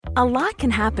A lot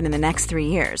can happen in the next 3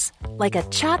 years. Like a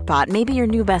chatbot may be your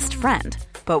new best friend.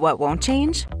 But what won't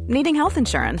change? Needing health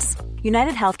insurance.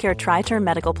 United Healthcare Tri-Term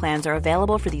Medical Plans are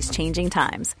available for these changing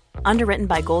times. Underwritten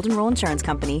by Golden Rule Insurance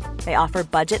Company, they offer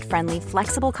budget-friendly,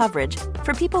 flexible coverage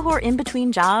for people who are in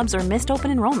between jobs or missed open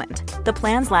enrollment. The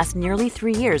plans last nearly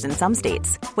 3 years in some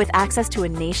states, with access to a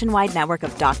nationwide network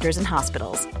of doctors and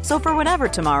hospitals. So for whatever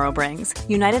tomorrow brings,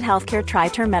 United Healthcare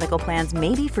Tri-Term Medical Plans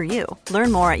may be for you.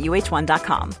 Learn more at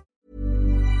uh1.com.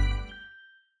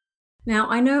 Now,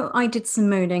 I know I did some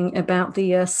moaning about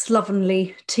the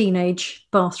slovenly teenage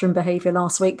bathroom behaviour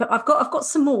last week, but I've got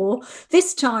some more.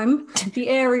 This time, the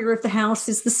area of the house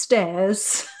is the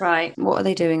stairs. Right. What are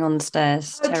they doing on the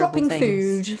stairs? Dropping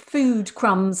food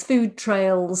crumbs, food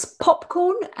trails,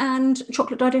 popcorn and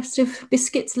chocolate digestive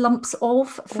biscuits, lumps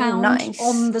of found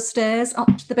on the stairs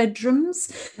up to the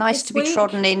bedrooms. Nice to be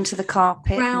trodden into the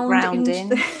carpet and ground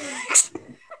in.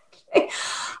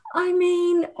 I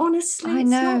mean, honestly, I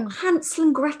know. It's not Hansel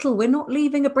and Gretel. We're not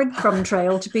leaving a breadcrumb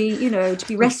trail to be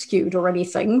rescued or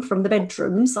anything from the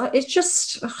bedrooms. It's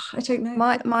just, I don't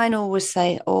know. Mine always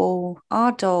say, "Oh,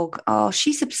 our dog. Oh,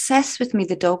 she's obsessed with me.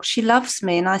 The dog. She loves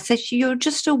me." And I said, "You're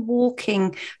just a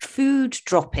walking food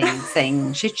dropping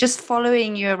thing. She's just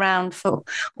following you around for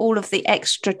all of the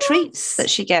extra treats that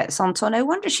she gets on. So no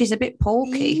wonder she's a bit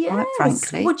porky, quite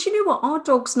frankly." Well, do you know what? Our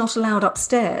dog's not allowed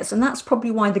upstairs, and that's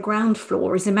probably why the ground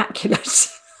floor is immaculate.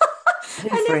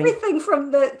 And everything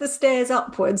from the stairs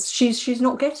upwards, she's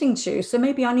not getting to. So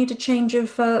maybe I need a change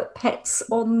of pets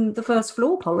on the first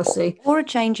floor policy. Or a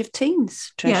change of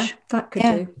teens, Trish. Yeah, that could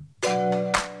do.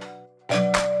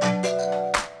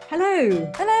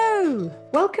 Hello.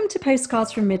 Welcome to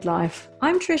Postcards from Midlife.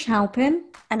 I'm Trish Halpin.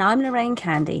 And I'm Lorraine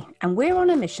Candy, and we're on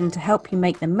a mission to help you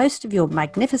make the most of your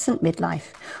magnificent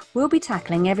midlife. We'll be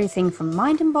tackling everything from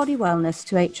mind and body wellness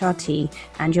to HRT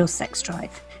and your sex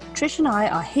drive. Trish and I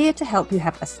are here to help you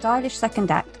have a stylish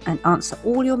second act and answer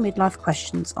all your midlife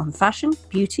questions on fashion,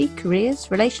 beauty,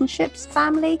 careers, relationships,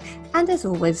 family, and as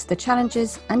always, the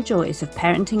challenges and joys of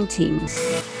parenting teens.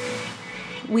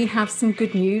 We have some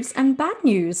good news and bad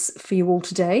news for you all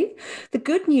today. The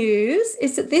good news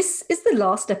is that this is the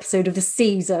last episode of the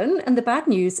season, and the bad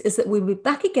news is that we'll be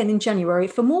back again in January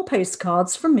for more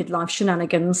postcards from Midlife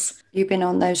Shenanigans. You've been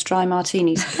on those dry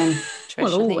martinis again, Trish.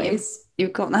 Well, always.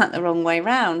 You've got that the wrong way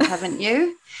round, haven't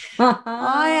you?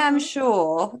 I am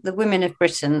sure the women of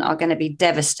Britain are going to be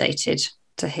devastated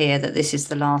to hear that this is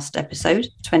the last episode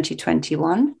of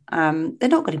 2021. They're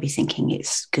not going to be thinking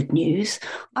it's good news.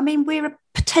 I mean, we're a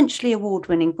potentially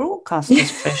award-winning broadcasters,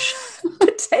 Trish.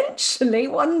 Potentially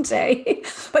one day.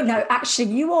 But no,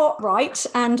 actually, you are right.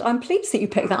 And I'm pleased that you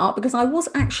picked that up because I was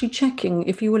actually checking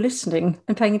if you were listening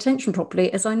and paying attention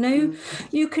properly, as I know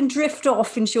you can drift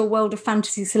off into your world of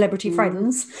fantasy celebrity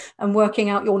friends and working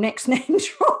out your next name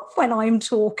drop when I'm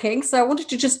talking. So I wanted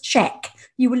to just check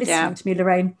you were listening to me,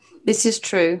 Lorraine. This is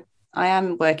true. I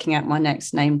am working out my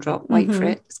next name drop. Wait for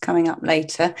it. It's coming up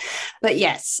later. But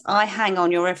yes, I hang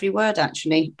on your every word,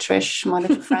 actually, Trish, my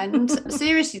little friend.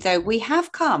 Seriously, though, we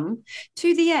have come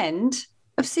to the end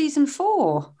of season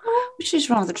 4, which is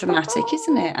rather dramatic,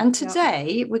 isn't it? And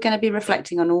today we're going to be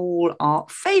reflecting on all our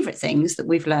favourite things that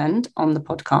we've learned on the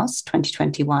podcast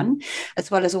 2021, as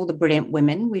well as all the brilliant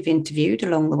women we've interviewed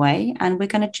along the way. And we're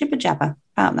going to jibber jabber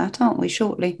about that, aren't we,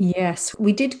 shortly? Yes,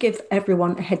 we did give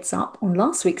everyone a heads up on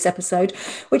last week's episode,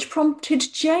 which prompted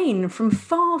Jane from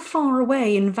far, far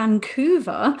away in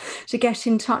Vancouver to get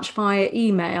in touch via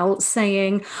email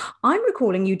saying, "I'm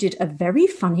recalling you did a very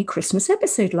funny Christmas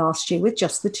episode last year with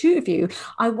just the two of you.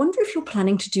 I wonder if you're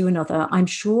planning to do another. I'm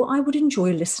sure I would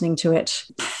enjoy listening to it."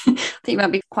 I think you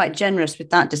might be quite generous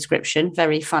with that description.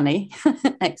 Very funny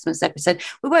Xmas episode.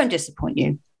 We won't disappoint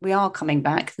you. We are coming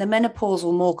back. The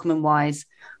menopausal Morecambe and Wise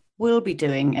will be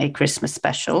doing a Christmas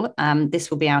special. This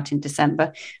will be out in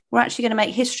December. We're actually going to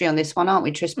make history on this one, aren't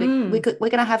we, Tris? We're going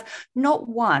to have not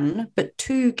one, but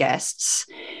 2 guests,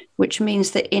 which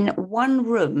means that in one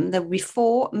room, there will be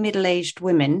 4 middle-aged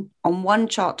women on one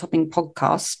chart-topping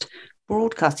podcast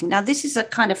broadcasting. Now, this is a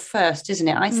kind of first, isn't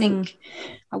it?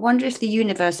 I wonder if the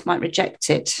universe might reject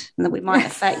it and that we might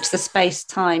affect the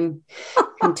space-time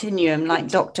continuum like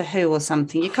Doctor Who or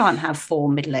something. You can't have 4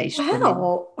 middle-aged women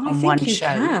on one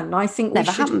show. I think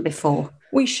never happened before.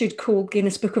 We should call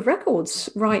Guinness Book of Records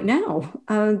right now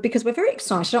because we're very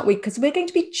excited, aren't we? Because we're going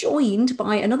to be joined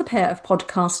by another pair of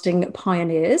podcasting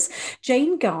pioneers,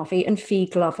 Jane Garvey and Fee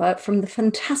Glover from the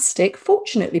fantastic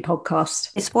Fortunately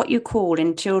podcast. It's what you call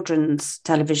in children's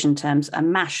television terms a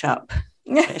mashup.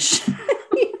 Yes.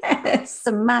 It's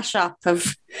a mashup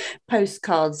of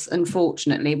postcards,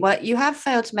 unfortunately. Well, you have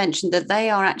failed to mention that they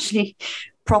are actually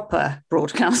proper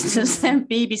broadcasters. They're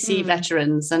BBC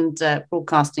veterans and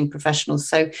broadcasting professionals.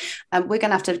 So we're going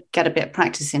to have to get a bit of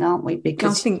practice in, aren't we?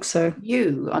 Because I think so.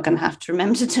 You are going to have to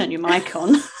remember to turn your mic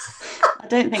on. I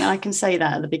don't think I can say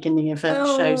that at the beginning of a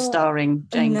show starring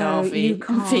Jane Garvey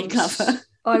and Fee Glover.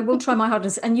 I will try my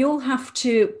hardest, and you'll have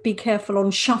to be careful on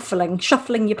shuffling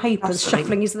your papers. Absolutely.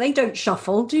 Shuffling is they don't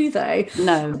shuffle, do they?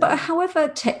 No. But however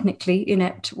technically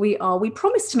inept we are, we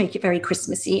promise to make it very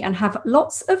Christmassy and have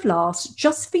lots of laughs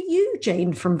just for you,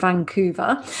 Jane from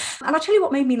Vancouver. And I'll tell you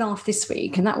what made me laugh this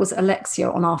week, and that was Alexia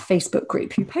on our Facebook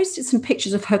group, who posted some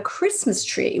pictures of her Christmas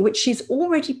tree, which she's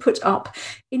already put up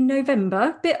in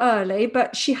November, a bit early,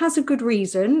 but she has a good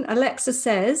reason. Alexa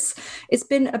says, it's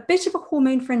been a bit of a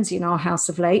hormone frenzy in our house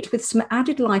of late, with some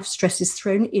added life stresses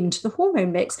thrown into the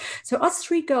hormone mix. So us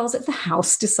three girls at the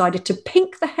house decided to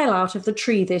pink the hell out of the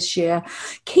tree this year.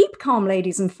 Keep calm,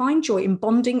 ladies, and find joy in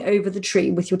bonding over the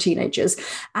tree with your teenagers.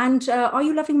 And are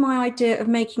you loving my idea of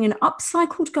making an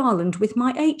upcycled garland with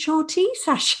my HRT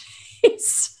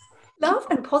sachets? Love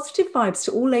and positive vibes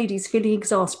to all ladies feeling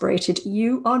exasperated.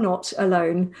 You are not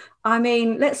alone. I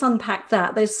mean, let's unpack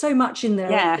that. There's so much in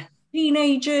there. Yeah.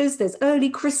 Teenagers, there's early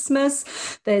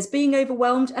Christmas, there's being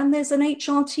overwhelmed, and there's an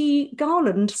HRT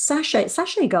garland,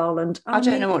 sachet garland. I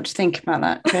don't know what to think about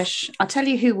that, Trish. I'll tell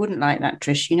you who wouldn't like that,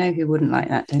 Trish. You know who wouldn't like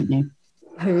that, don't you?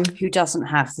 Who doesn't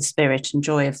have the spirit and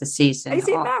joy of the season? Is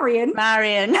it Marion?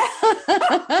 Marion.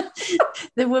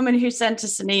 The woman who sent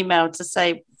us an email to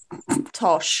say,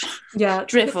 tosh,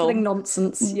 drivel, waffling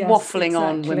nonsense, yes, waffling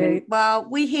on women. Well,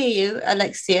 we hear you,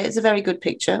 Alexia. It's a very good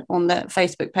picture on the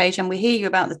Facebook page, and we hear you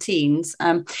about the teens.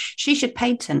 She should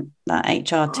patent that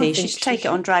HRT. She should take it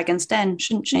on Dragon's Den,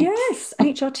 shouldn't she? Yes,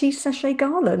 HRT sachet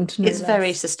garland. It's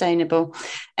very sustainable.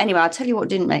 Anyway, I'll tell you what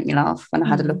didn't make me laugh when I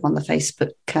had a look on the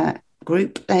Facebook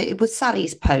group. It was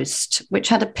Sally's post, which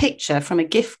had a picture from a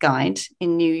gift guide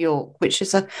in New York, which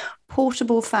is a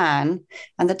portable fan,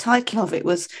 and the title of it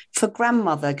was "For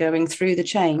Grandmother Going Through the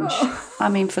Change." I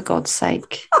mean, for God's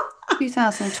sake.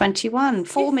 2021,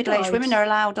 4 middle-aged women are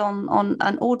allowed on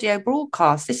an audio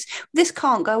broadcast. This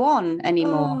can't go on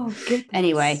anymore.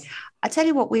 Anyway, I tell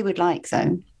you what we would like,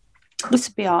 though. This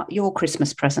would be your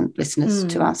Christmas present, listeners,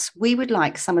 to us. We would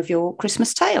like some of your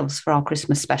Christmas tales for our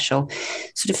Christmas special.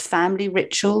 Sort of family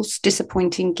rituals,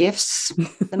 disappointing gifts.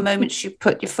 The moment you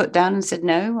put your foot down and said,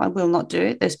 no, I will not do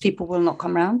it. Those people will not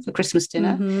come round for Christmas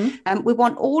dinner. We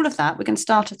want all of that. We're going to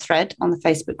start a thread on the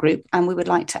Facebook group, and we would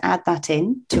like to add that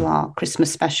in to our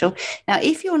Christmas special. Now,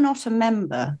 if you're not a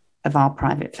member of our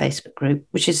private Facebook group,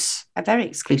 which is a very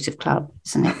exclusive club,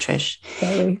 isn't it,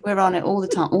 Trish? We're on it all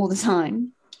the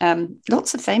time.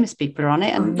 Lots of famous people are on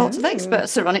it, and lots of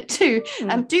experts are on it too.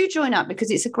 Do join up,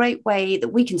 because it's a great way that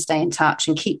we can stay in touch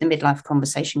and keep the midlife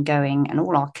conversation going, and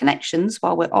all our connections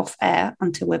while we're off air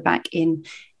until we're back in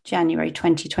January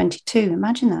 2022.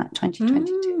 Imagine that,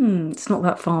 2022. It's not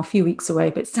that far, a few weeks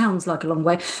away, but it sounds like a long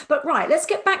way. But right, let's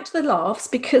get back to the laughs,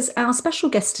 because our special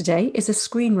guest today is a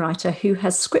screenwriter who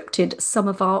has scripted some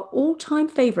of our all-time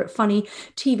favourite funny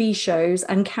TV shows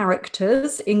and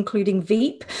characters, including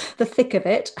Veep, The Thick of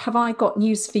It, Have I Got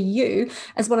News for You,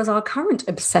 as well as our current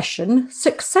obsession,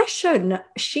 Succession.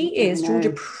 She is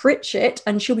Georgia Pritchett,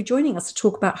 and she'll be joining us to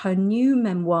talk about her new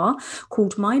memoir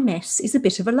called My Mess is a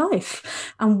Bit of a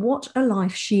Life. And what a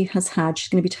life she has had. She's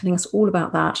going to be telling us all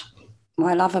about that. Well,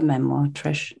 I love a memoir,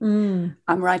 Trish.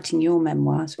 I'm writing your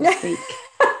memoir as we speak.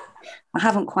 I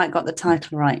haven't quite got the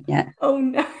title right yet. Oh,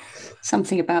 no.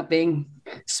 Something about being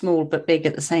small but big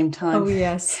at the same time. Oh,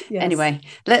 yes. Anyway,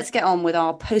 let's get on with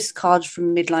our Postcards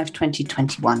from Midlife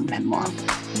 2021 memoir.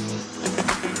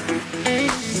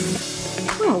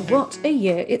 Well, what a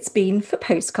year it's been for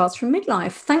Postcards from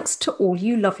Midlife. Thanks to all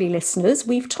you lovely listeners.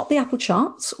 We've topped the Apple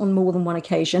charts on more than one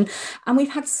occasion, and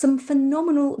we've had some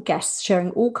phenomenal guests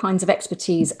sharing all kinds of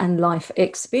expertise and life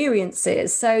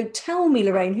experiences. So tell me,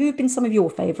 Lorraine, who have been some of your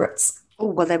favourites? Oh,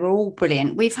 well, they were all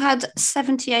brilliant. We've had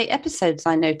 78 episodes,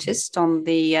 I noticed, on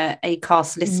the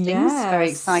Acast listings. Yes, very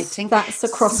exciting. That's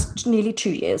across nearly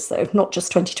 2 years, though, not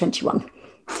just 2021.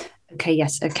 Okay,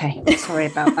 sorry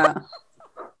about that.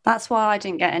 That's why I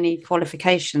didn't get any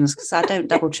qualifications, because I don't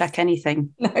double check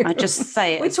anything. No. I just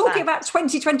say it. We're talking about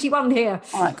 2021 here.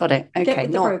 All right, got it. Okay, get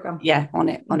with the programme. Yeah, on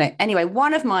it. Anyway,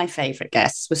 one of my favourite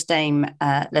guests was Dame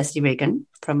Leslie Regan,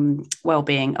 from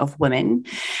well-being of women.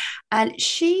 And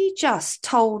she just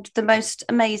told the most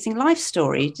amazing life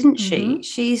story, didn't she?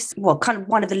 She's, well, kind of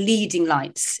one of the leading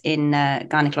lights in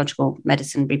gynecological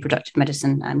medicine, reproductive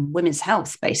medicine, and women's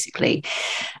health, basically.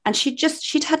 And she'd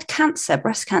had cancer,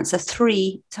 breast cancer,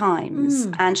 3 times.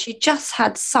 And she just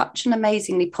had such an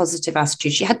amazingly positive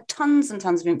attitude. She had tons and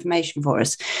tons of information for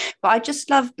us. But I just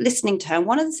loved listening to her. And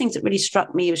one of the things that really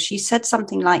struck me was she said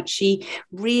something like she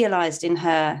realized in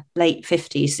her late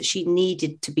 50s that she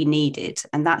needed to be needed.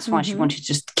 And that's why she wanted to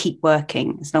just keep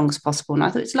working as long as possible. And I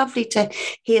thought it's lovely to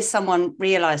hear someone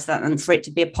realize that and for it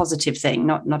to be a positive thing,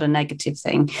 not a negative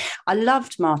thing. I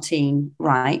loved Martine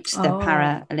Wright, the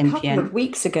para-Olympian. A couple of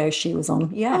weeks ago she was on,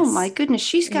 yes. Oh my goodness,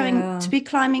 she's going to be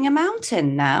climbing a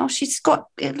mountain now. She's got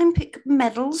Olympic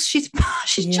medals. She's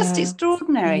just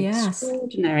extraordinary. Yes.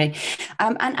 Extraordinary.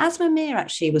 And Asma Mir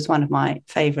actually was one of my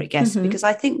favourite guests because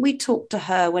I think we talked to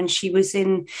her when she was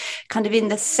in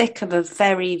the thick of a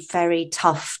very, very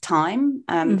tough time,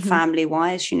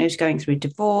 family-wise. She was going through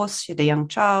divorce. She had a young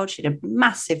child. She had a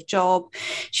massive job.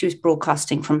 She was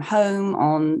broadcasting from home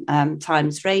on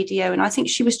Times Radio. And I think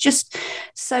she was just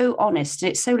so honest.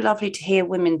 And it's so lovely to hear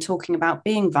women talking about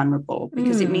being vulnerable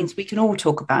because it means we can all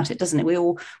talk about it, doesn't it?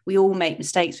 We all make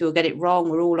mistakes. We all get it wrong.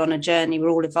 We're all on a journey. We're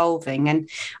all evolving. And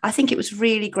I think it was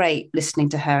really great listening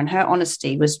to her, and her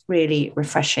honesty was really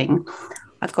refreshing.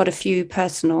 I've got a few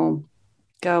personal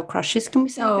girl crushes, can we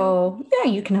say? Oh,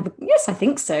 yeah, you can have yes, I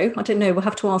think so. I don't know. We'll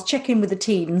have to check in with the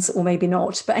teams, or maybe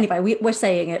not. But anyway, we're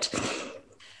saying it.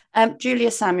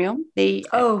 Julia Samuel, the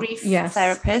grief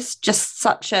therapist, just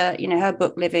such a, her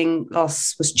book Living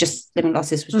Losses was just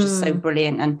so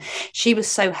brilliant. And she was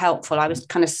so helpful. I was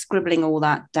kind of scribbling all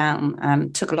that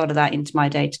down, took a lot of that into my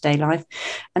day-to-day life.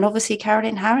 And obviously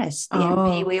Caroline Harris, the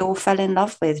MP we all fell in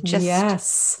love with.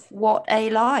 Just what a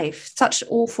life. Such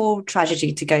awful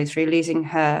tragedy to go through, losing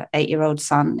her 8-year-old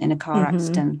son in a car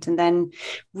accident, and then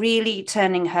really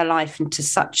turning her life into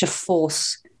such a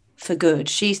force for good.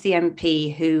 She's the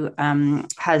MP who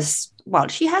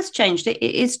she has changed it.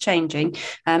 It is changing.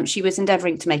 She was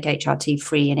endeavouring to make HRT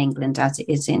free in England as it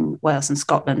is in Wales and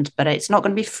Scotland, but it's not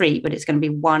going to be free, but it's going to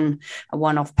be a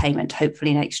one-off payment,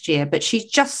 hopefully next year. But she's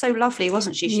just so lovely,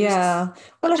 wasn't she? Well,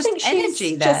 I think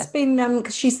she's just been,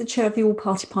 because she's the chair of the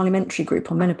All-Party Parliamentary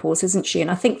Group on Menopause, isn't she?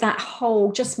 And I think that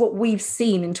whole, just what we've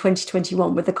seen in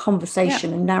 2021 with the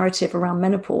conversation and narrative around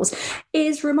menopause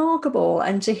is remarkable.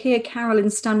 And to hear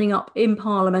Carolyn standing up in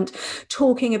Parliament,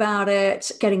 talking about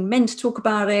it, getting men to talk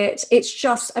about it, it's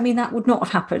just, that would not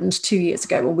have happened 2 years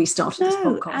ago when we started this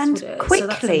podcast, and would it?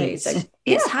 Quickly. So that's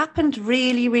it's happened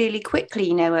really, really quickly.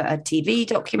 A TV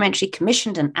documentary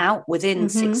commissioned and out within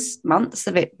 6 months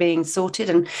of it being sorted,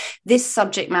 and this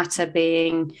subject matter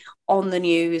being on the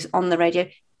news, on the radio.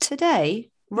 Today,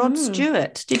 Rod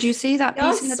Stewart, did you see that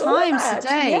piece in the Times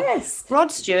today? Yes.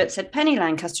 Rod Stewart said Penny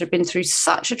Lancaster had been through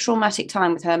such a traumatic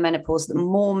time with her menopause that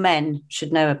more men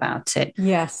should know about it.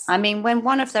 Yes. When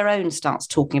one of their own starts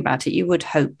talking about it, you would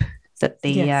hope that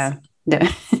the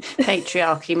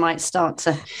patriarchy might start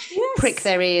to prick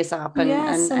their ears up and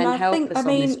help us on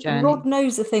this journey. Rod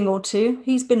knows a thing or two.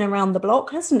 He's been around the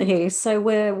block, hasn't he? So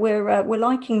we're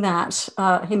liking that,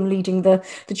 him leading the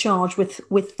charge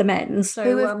with the men. So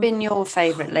who have been your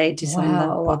favourite ladies on the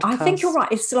podcast? I think you're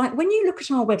right. It's like when you look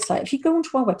at our website, if you go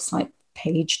onto our website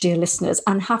page, dear listeners,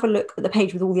 and have a look at the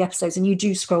page with all the episodes, and you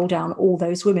do scroll down all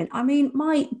those women,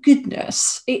 my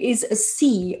goodness, it is a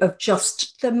sea of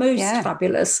just the most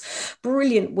fabulous,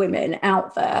 brilliant women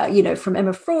out there, from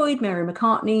Emma Freud, Mary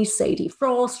McCartney, Sadie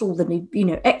Frost, all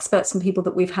the experts and people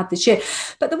that we've had this year.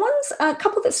 But the ones, a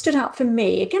couple that stood out for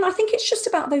me, again, I think it's just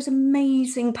about those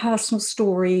amazing personal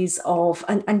stories of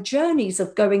and journeys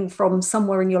of going from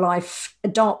somewhere in your life, a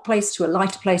dark place to a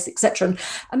lighter place, etc. And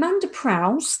Amanda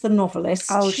Prowse, the novelist,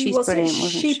 she's brilliant,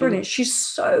 wasn't she? Brilliant. She's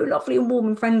so lovely and warm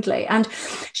and friendly, and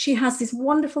she has this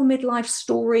wonderful midlife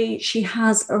story. She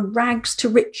has a rags to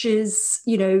riches,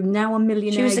 now a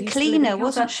millionaire. She was a cleaner,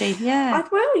 wasn't she? Yeah.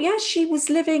 She was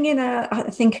living in a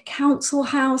council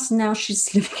house. Now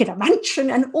she's living in a mansion,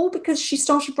 and all because she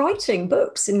started writing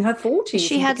books in her 40s.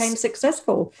 She became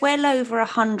successful. Well over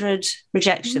 100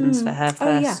 rejections for her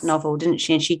first novel, didn't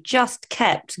she? And she just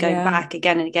kept going back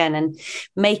again and again and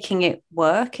making it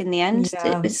work in the end. end.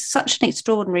 Yeah. It was such an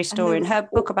extraordinary story. And her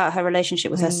book about her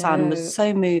relationship with her son was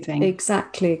so moving.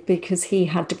 Exactly, because he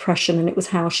had depression and it was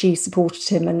how she supported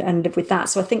him and with that.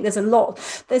 So I think there's a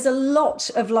lot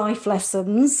of life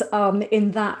lessons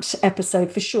in that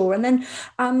episode for sure. And then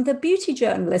the beauty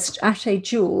journalist Ashe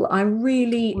Jewell, I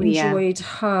really enjoyed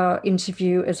her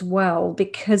interview as well,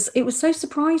 because it was so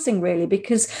surprising, really,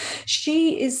 because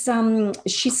she's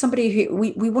somebody who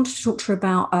we wanted to talk to her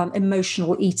about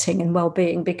emotional eating and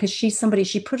well-being, because she's somebody,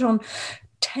 she put on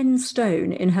 10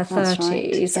 stone in her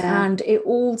 30s, and it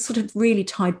all sort of really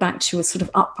tied back to a sort of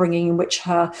upbringing in which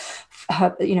her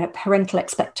parental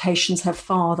expectations. Her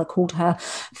father called her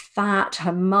fat.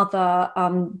 Her mother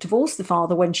divorced the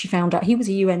father when she found out he was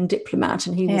a UN diplomat,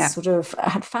 and he was sort of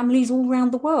had families all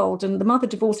around the world. And the mother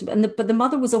divorced him, but the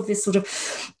mother was of this sort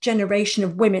of generation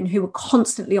of women who were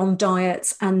constantly on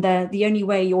diets, and the only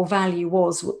way your value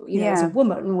was, as a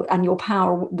woman, and your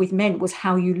power with men was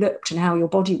how you looked and how your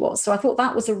body was. So I thought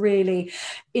that was a really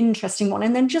interesting one.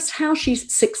 And then just how she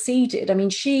succeeded. I mean,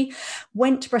 she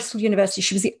went to Bristol University.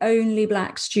 She was the only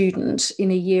Black student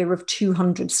in a year of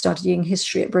 200 studying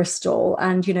history at Bristol.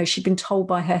 And, she'd been told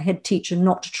by her head teacher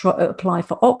not to apply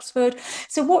for Oxford.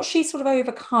 So what she sort of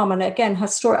overcome, and again, her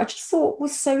story, I just thought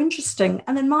was so interesting.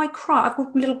 And then I've got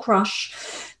a little crush,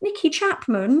 Nikki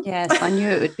Chapman. Yes, I knew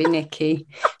it would be Nikki.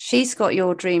 She's got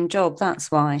your dream job,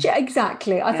 that's why. Yeah,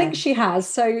 exactly. I think she has.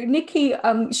 So Nikki,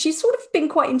 she's sort of been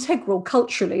quite integral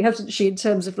culturally, hasn't she, in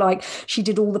terms of she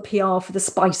did all the PR for the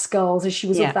Spice Girls, as she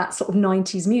was of that sort of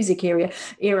 90s music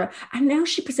era. And now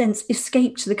she presents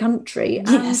Escape to the Country and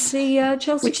the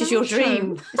Chelsea Which is your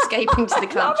dream, escaping to the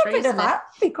country. Isn't it? That'd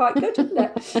be quite good, wouldn't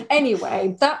it?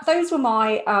 Anyway, those were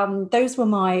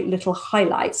my little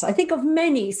highlights. I think of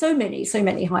so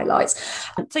many highlights.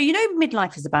 So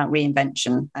midlife is about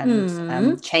reinvention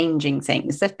and changing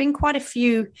things. There've been quite a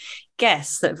few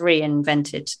guests that have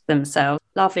reinvented themselves.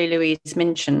 Lovely Louise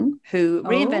Minchin, who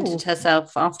reinvented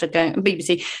herself after going on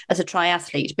BBC as a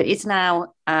triathlete, but is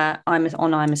now I'm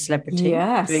a Celebrity,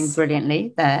 doing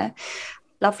brilliantly there.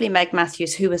 Lovely Meg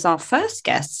Matthews, who was our first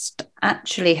guest,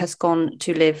 actually has gone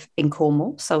to live in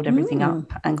Cornwall, sold everything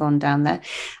up and gone down there.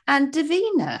 And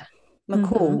Davina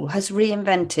McCall has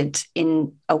reinvented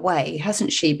in a way,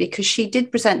 hasn't she? Because she did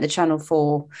present the Channel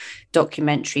 4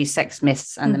 documentary Sex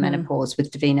Myths and the Menopause with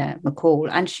Davina McCall.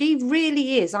 And she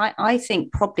really is, I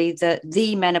think, probably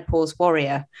the menopause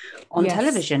warrior on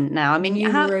television now. I mean,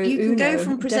 you can go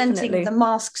from presenting The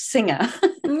Masked Singer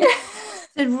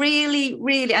to really,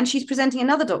 really, and she's presenting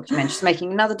another documentary. She's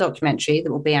making another documentary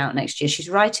that will be out next year. She's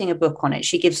writing a book on it.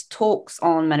 She gives talks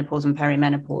on menopause and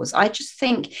perimenopause. I just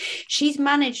think she's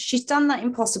done that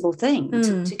impossible thing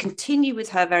to continue with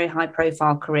her very high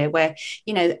profile career where,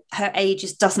 her age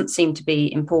just doesn't seem to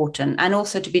be important, and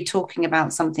also to be talking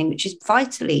about something which is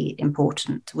vitally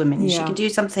important to women. She can do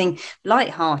something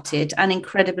lighthearted and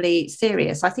incredibly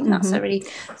serious. I think that's a really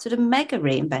sort of mega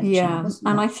reinvention. Yeah,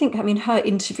 and I think, her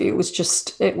interview was just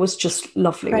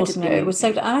lovely, wasn't it? It was so,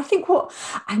 and I think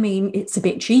it's a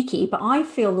bit cheeky, but I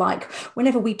feel like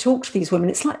whenever we talk to these women,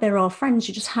 it's like they're our friends.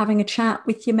 You're just having a chat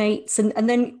with your mates, and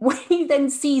then when you then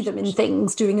see them in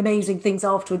things, doing amazing things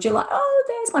afterwards, you're like, oh,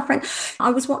 there's my friend.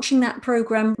 I was watching that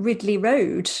programme Ridley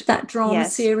Road, that drama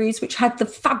series, which had the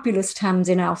fabulous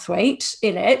Tamsin Outhwaite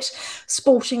in it,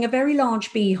 sporting a very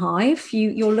large beehive.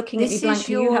 You're looking at me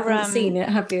blankly. You haven't seen it,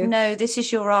 have you? No, this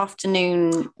is your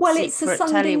afternoon. Well, it's a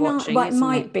Sunday night. Well, it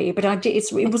might be, but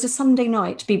it was a Sunday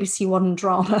night BBC One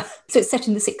drama. So it's set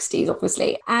in the 60s,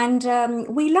 obviously. And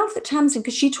we love that Tamsin,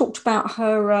 because she talked about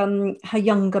her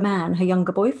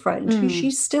younger boyfriend, who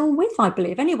she's still with, I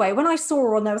believe. Anyway, when I saw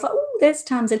her on there, I was like, oh, there's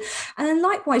Tamsin. And then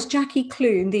likewise, Jackie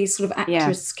Clune, the sort of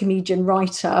actress, comedian,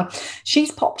 writer,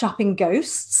 she's popped up in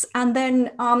Ghosts. And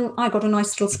then I got a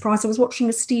nice little surprise. I was watching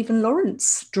a Stephen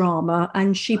Lawrence drama,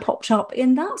 and she popped up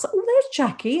in that. So, oh, there's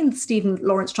Jackie in the Stephen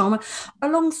Lawrence drama,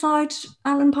 alongside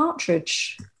Alan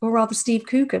Partridge, or rather Steve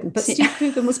Coogan. But Steve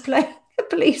Coogan was playing a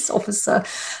police officer,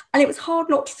 and it was hard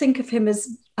not to think of him as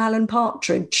Alan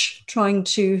Partridge trying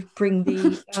to bring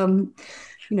the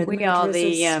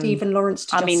Stephen Lawrence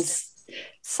to justice.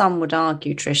 Some would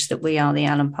argue, Trish, that we are the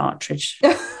Alan Partridge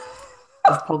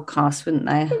of podcasts, wouldn't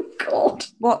they? Oh, God.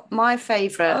 What my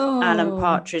favourite Alan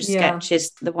Partridge sketch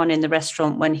is the one in the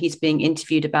restaurant when he's being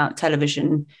interviewed about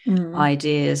television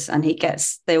ideas, and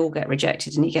they all get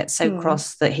rejected, and he gets so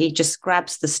cross that he just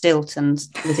grabs the Stilton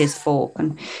with his fork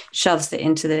and shoves it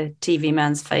into the TV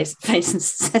man's face and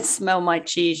says, "Smell my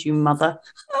cheese, you mother."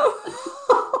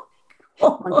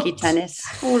 Monkey tennis,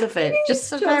 all of it. Just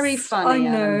very funny.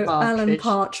 I know, Alan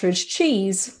Partridge.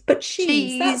 Cheese. But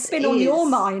cheese that's been on your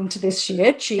mind this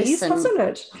year, hasn't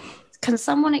it? Can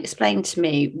someone explain to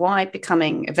me why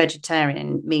becoming a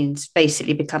vegetarian means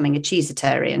basically becoming a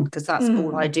cheesetarian? Because that's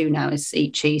all I do now is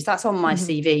eat cheese. That's on my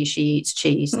CV. She eats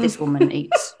cheese. This woman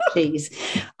eats cheese.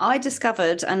 I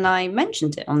discovered, and I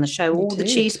mentioned it on the show, all the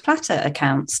cheese platter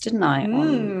accounts, didn't I,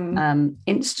 on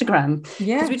Instagram?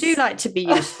 Yes. Because we do like to be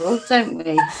useful, don't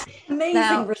we?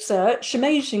 Amazing research,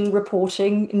 amazing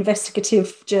reporting,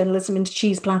 investigative journalism into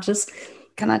cheese platters.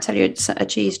 Can I tell you it's a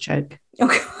cheese joke?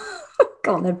 Okay.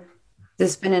 Go on then.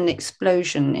 There's been an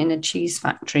explosion in a cheese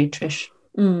factory, Trish.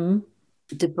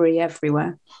 Debris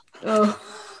everywhere. Oh.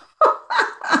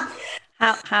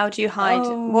 How do you hide?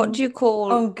 What do you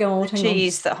call the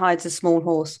cheese that hides a small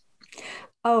horse?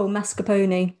 Oh,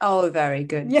 mascarpone. Oh, very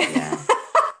good. Yeah.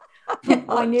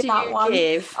 I knew that one.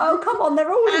 Give? Oh, come on.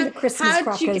 They're all in the Christmas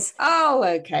crackers.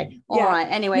 Okay. All right.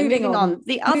 Anyway, moving on.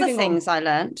 The other things I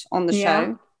learnt on the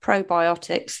show,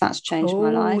 probiotics, that's changed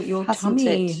my life. Your hasn't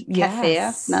tummy. it?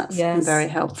 Kefir, that's been very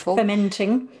helpful.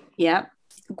 Fermenting. Yeah.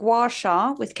 Gua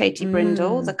Sha with Katie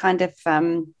Brindle, the kind of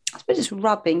I suppose it's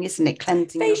rubbing, isn't it?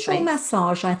 Cleansing facial your face.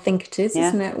 massage, I think it is,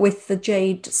 isn't it? With the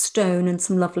jade stone and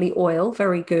some lovely oil.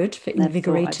 Very good for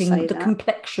invigorating the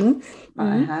complexion.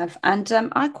 I have. And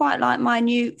I quite like my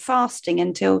new fasting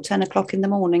until 10 o'clock in the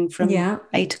morning from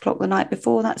 8 o'clock the night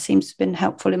before. That seems to have been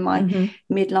helpful in my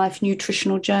midlife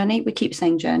nutritional journey. We keep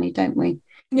saying journey, don't we?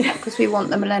 Yeah, because we want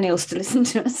the millennials to listen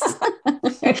to us.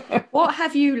 What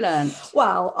have you learned?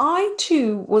 Well, I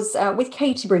too was with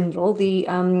Katie Brindle, the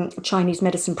Chinese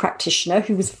medicine practitioner,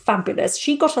 who was fabulous.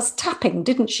 She got us tapping,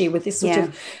 didn't she, with this sort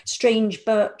of strange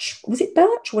birch, was it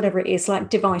birch? Whatever it is, like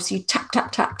device. You tap,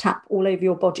 tap, tap, tap all over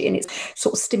your body, and it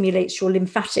sort of stimulates your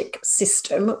lymphatic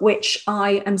system, which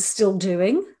I am still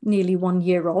doing nearly 1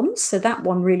 year on. So that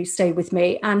one really stayed with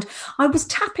me. And I was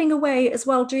tapping away as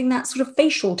well, doing that sort of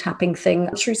facial tapping thing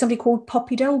through somebody called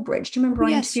Poppy Delbridge. Do you remember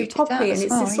I interviewed Poppy? And it's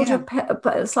this sort of,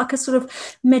 it's like a sort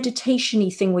of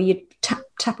meditation-y thing where you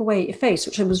tap away at your face,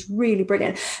 which was really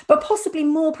brilliant. But possibly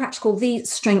more practical, the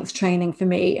strength training for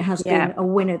me has been a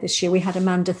winner this year. We had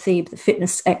Amanda Thebe, the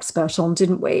fitness expert, on,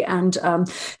 didn't we? And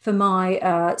for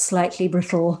my slightly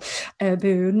brittle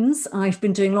bones, I've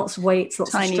been doing lots of weights,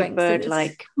 lots of strength. Tiny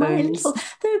bird-like bones.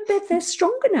 They're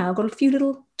stronger now. I've got a few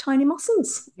little tiny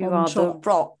muscles. You are the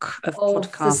rock of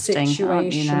podcasting,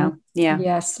 aren't you now? Yeah.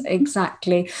 Yes,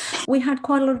 exactly. We had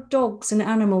quite a lot of dogs and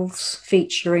animals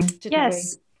featuring, didn't we?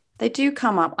 They do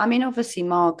come up. I mean, obviously,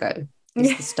 Margot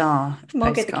is the star of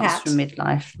Margot the Postcards cat. from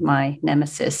Midlife, my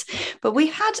nemesis. But we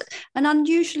had an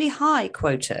unusually high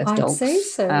quota of dogs, say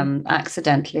so.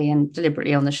 accidentally and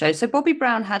deliberately on the show. So Bobby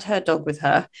Brown had her dog with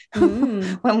her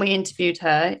when we interviewed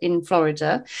her in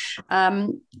Florida.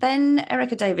 Then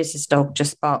Erica Davis's dog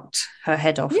just barked her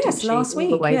head off. Yes, last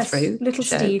week. All the way through little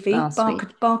Stevie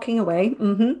barking away.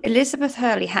 Elizabeth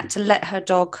Hurley had to let her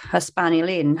dog, her spaniel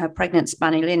in, her pregnant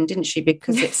spaniel in, didn't she?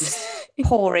 Because it was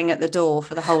pouring at the door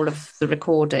for the whole of the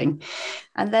recording.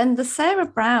 And then the Sarah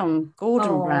Brown,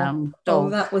 Gordon Brown dog. Oh,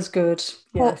 that was good.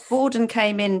 Yes. Gordon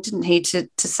came in, didn't he, to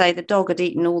say the dog had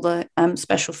eaten all the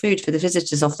special food for the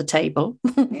visitors off the table.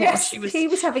 Yes, he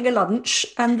was having a lunch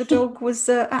and the dog was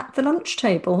at the lunch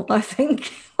table, I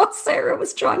think, while Sarah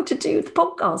was trying to do the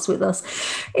podcast with us.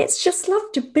 It's just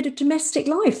loved a bit of domestic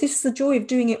life. This is the joy of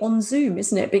doing it on Zoom,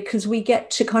 isn't it? Because we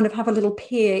get to kind of have a little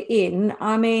peer in.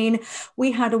 I mean,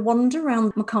 we had a wander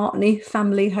around McCartney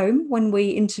family home when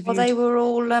we interviewed. Well, they were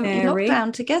all in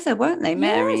lockdown together, weren't they?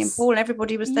 Mary and Paul,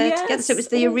 everybody was there together. So it was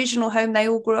the original home they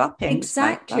all grew up in.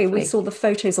 Exactly. We saw the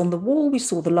photos on the wall. We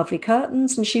saw the lovely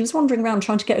curtains, and she was wandering around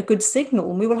trying to get a good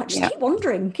signal. And we were like, just keep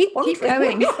wandering. Keep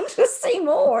going. We want to see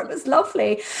more. It was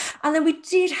lovely. And then we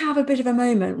did have a bit of a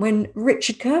moment when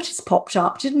Richard Curtis popped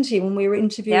up, didn't he? When we were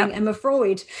interviewing Emma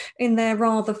Freud in their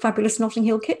rather fabulous Notting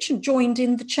Hill kitchen, joined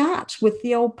in the chat with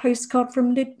the old postcard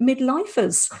from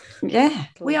midlifers. Yeah.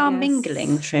 We are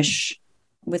mingling, Trish,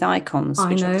 with icons,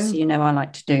 which obviously you know I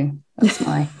like to do.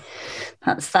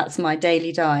 That's my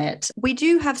daily diet. We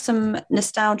do have some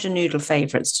nostalgia noodle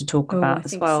favourites to talk about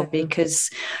as well, because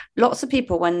lots of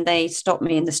people, when they stop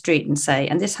me in the street and say,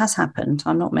 and this has happened,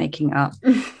 I'm not making up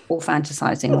or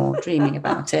fantasising or dreaming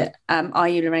about it, are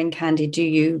you Lorraine Candy? Do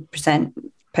you present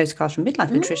Postcards from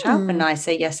Midlife with Trish Halp? And I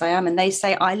say, yes, I am. And they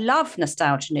say, I love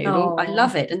nostalgia noodle. I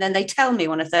love it. And then they tell me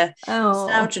one of their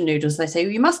nostalgia noodles. They say,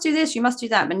 well, you must do this, you must do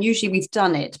that. And usually we've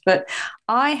done it. But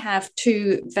I have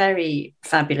two very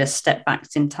fabulous step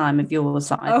backs in time of yours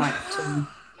that I'd like to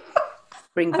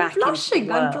bring back.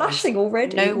 I'm blushing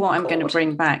already. You know what I'm going to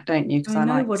bring back, don't you? Because I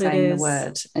like saying the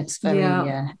word. It's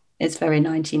very, it's very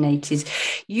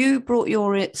 1980s. You brought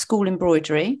your school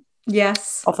embroidery.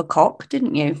 Yes. Off a cock,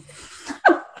 didn't you?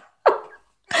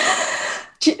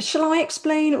 Shall I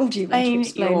explain, or do you want to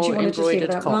explain? Do you want to just leave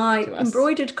it out? My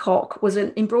embroidered cock was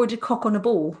an embroidered cock on a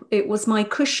ball. It was my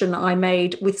cushion I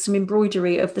made with some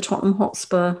embroidery of the Tottenham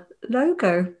Hotspur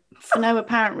logo. For no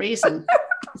apparent reason,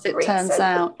 as it turns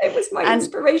out. It was my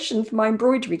inspiration for my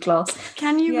embroidery class.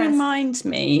 Can you remind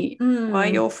me why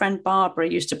your friend Barbara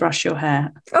used to brush your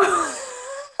hair?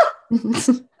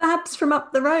 Perhaps from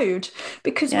up the road,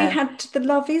 because we had the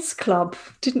Love Is Club,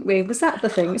 didn't we? Was that the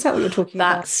thing? Is that what you're talking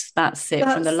about? That's it.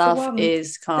 From the Love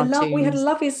Is cartoons. We had a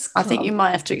Love Is Club. I think you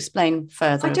might have to explain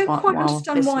further. I don't quite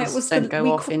understand why it was. Don't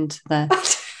go off into there.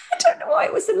 I don't know why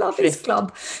it was the Love Is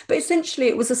Club, but essentially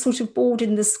it was a sort of board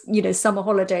in this, summer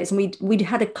holidays, and we'd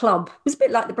had a club. It was a bit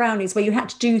like the Brownies, where you had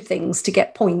to do things to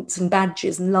get points and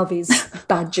badges and Love Is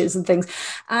badges and things.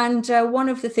 And one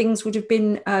of the things would have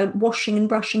been washing and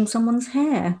brushing someone's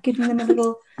hair, giving them a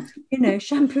little,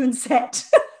 shampoo and set.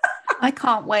 I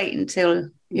can't wait until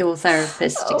your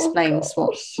therapist explains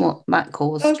what that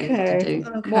caused you to do.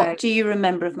 Okay. What do you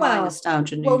remember of my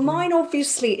nostalgia noodle? Well, mine,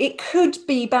 obviously, it could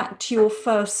be back to your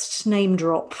first name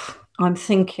drop, I'm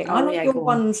thinking. I know your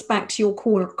one's back to your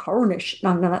Cornish.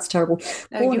 No, that's terrible.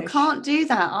 No, Cornish. You can't do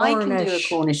that. I can do a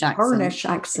Cornish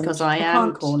accent. Because I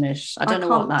am Cornish. I don't know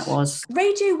what that was.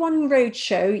 Radio 1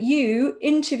 Roadshow, you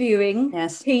interviewing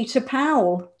Peter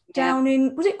Powell. Down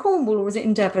in, was it Cornwall or was it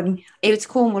in Devon? It was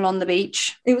Cornwall on the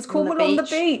beach. It was Cornwall on the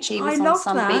beach. He was on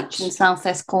some beach in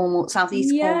southeast Cornwall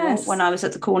when I was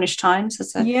at the Cornish Times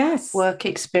as a work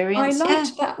experience. I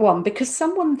liked that one because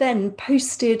someone then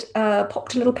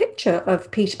popped a little picture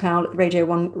of Peter Powell at the Radio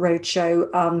 1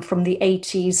 Roadshow from the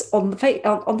 80s on the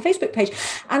Facebook page.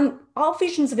 And our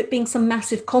visions of it being some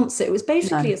massive concert, it was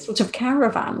basically a sort of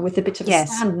caravan with a bit of a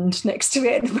stand next to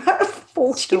it. About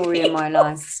 40 story in my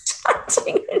life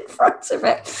standing in front of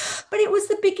it. But it was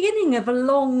the beginning of a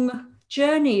long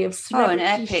journey of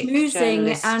celebrity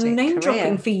schmoozing and name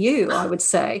dropping for you, I would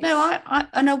say. No, I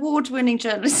an award-winning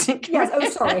journalistic career.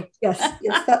 Yes, sorry. Yes,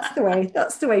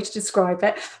 that's the way to describe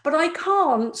it. But I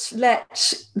can't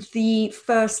let the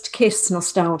first kiss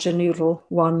nostalgia noodle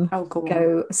one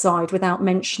go aside without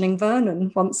mentioning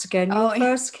Vernon once again. Your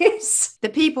first kiss. The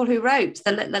people who wrote,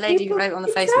 the lady who wrote on the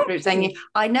Facebook group saying,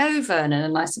 I know Vernon.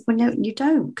 And I said, well, no, you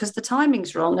don't, because the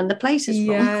timing's wrong and the place is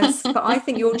wrong. Yes, but I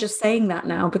think you're just saying that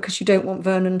now because you don't want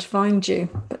Vernon to find you.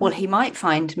 But well, he might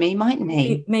find me, mightn't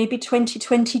he? Maybe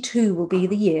 2022 will be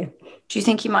the year. Do you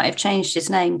think he might have changed his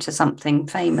name to something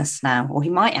famous now? Or he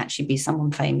might actually be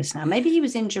someone famous now. Maybe he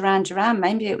was in Duran Duran.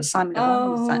 Maybe it was Simon Le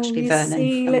Bon was actually Vernon.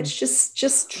 See, let's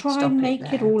just try and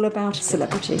make it all about a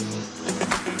celebrity.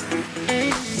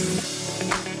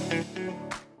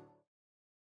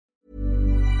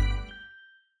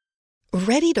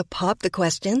 Ready to pop the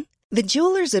question? The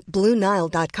jewelers at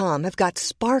BlueNile.com have got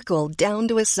sparkle down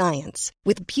to a science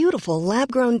with beautiful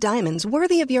lab-grown diamonds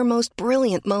worthy of your most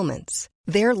brilliant moments.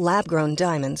 Their lab-grown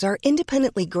diamonds are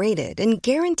independently graded and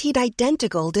guaranteed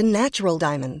identical to natural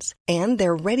diamonds, and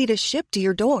they're ready to ship to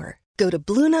your door. Go to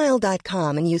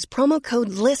BlueNile.com and use promo code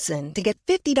LISTEN to get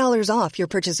 $50 off your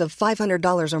purchase of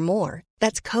 $500 or more.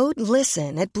 That's code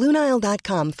LISTEN at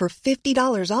BlueNile.com for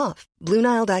 $50 off.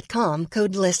 BlueNile.com,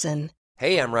 code LISTEN.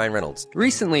 Hey, I'm Ryan Reynolds.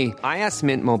 Recently, I asked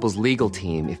Mint Mobile's legal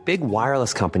team if big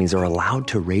wireless companies are allowed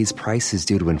to raise prices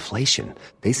due to inflation.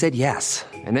 They said yes.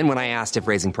 And then when I asked if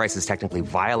raising prices technically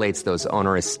violates those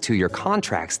onerous 2-year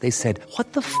contracts, they said,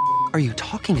 what the f*** are you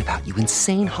talking about, you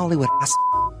insane Hollywood ass f-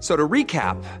 So to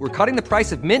recap, we're cutting the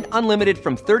price of Mint Unlimited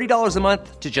from $30 a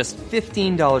month to just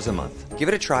 $15 a month. Give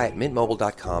it a try at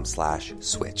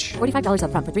mintmobile.com/switch. $45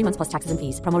 up front for 3 months plus taxes and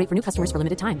fees. Promo rate for new customers for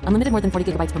limited time. Unlimited more than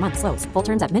 40 gigabytes per month. Slows full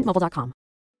terms at mintmobile.com.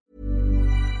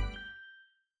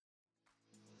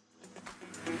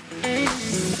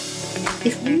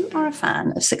 If you are a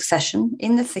fan of Succession,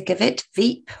 In the Thick of It,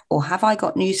 Veep, or Have I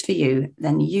Got News for You,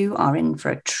 then you are in for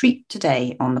a treat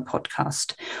today on the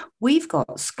podcast. We've got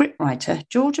scriptwriter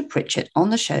Georgia Pritchett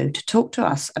on the show to talk to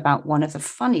us about one of the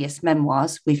funniest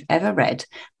memoirs we've ever read,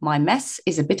 My Mess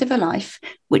is a Bit of a Life,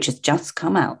 which has just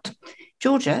come out.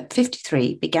 Georgia,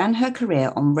 53, began her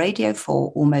career on Radio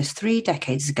 4 almost 3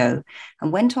 decades ago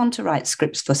and went on to write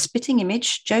scripts for Spitting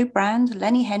Image, Joe Brand,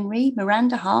 Lenny Henry,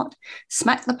 Miranda Hart,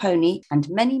 Smack the Pony, and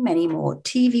many, many more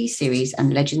TV series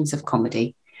and legends of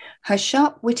comedy. Her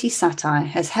sharp, witty satire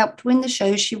has helped win the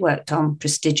shows she worked on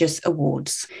prestigious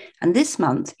awards. And this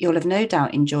month, you'll have no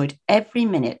doubt enjoyed every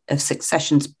minute of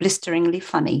Succession's blisteringly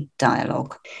funny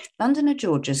dialogue. Londoner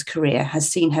Georgia's career has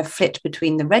seen her flit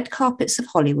between the red carpets of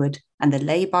Hollywood and the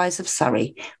lay-bys of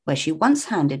Surrey, where she once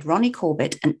handed Ronnie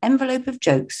Corbett an envelope of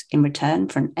jokes in return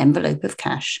for an envelope of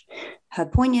cash. Her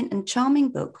poignant and charming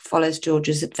book follows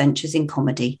Georgia's adventures in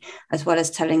comedy, as well as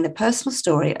telling the personal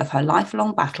story of her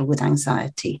lifelong battle with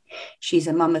anxiety. She's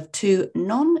a mum of 2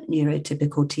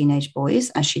 non-neurotypical teenage boys,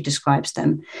 as she describes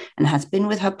them, and has been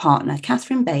with her partner,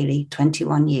 Catherine Bailey,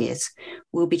 21 years.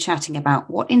 We'll be chatting about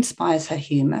what inspires her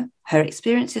humour, her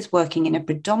experiences working in a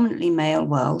predominantly male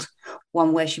world,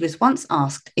 one where she was once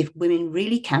asked if women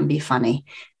really can be funny,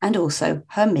 and also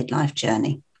her midlife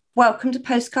journey. Welcome to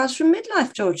Postcards from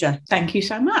Midlife, Georgia. Thank you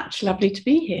so much. Lovely to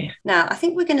be here. Now, I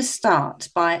think we're going to start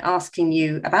by asking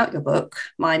you about your book,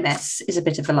 My Mess is a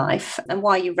Bit of a Life, and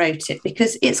why you wrote it,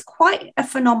 because it's quite a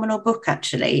phenomenal book,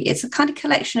 actually. It's a kind of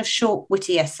collection of short,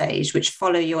 witty essays which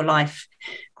follow your life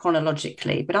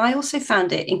chronologically, but I also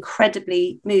found it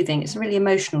incredibly moving. It's a really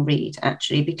emotional read,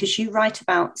 actually, because you write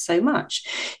about so much.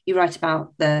 You write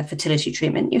about the fertility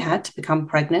treatment you had to become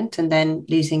pregnant and then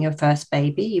losing your first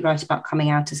baby. You write about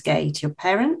coming out as gay to your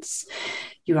parents.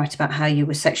 You write about how you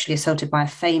were sexually assaulted by a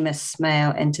famous male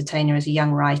entertainer as a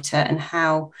young writer and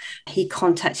how he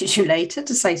contacted you later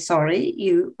to say sorry.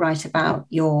 You write about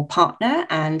your partner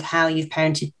and how you've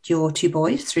parented your 2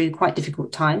 boys through quite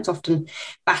difficult times, often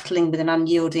battling with an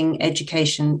unyielding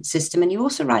education system. And you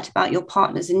also write about your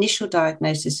partner's initial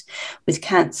diagnosis with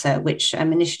cancer, which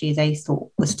initially they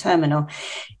thought was terminal.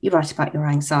 You write about your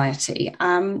anxiety.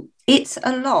 It's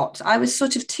a lot. I was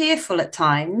sort of tearful at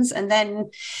times and then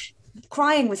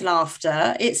crying with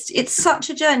laughter. It's such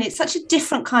a journey. It's such a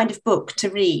different kind of book to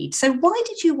read. So why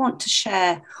did you want to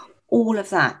share all of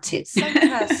that? It's so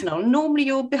personal. Normally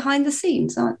you're behind the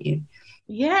scenes, aren't you?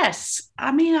 Yes.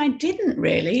 I mean, I didn't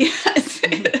really.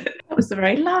 That was the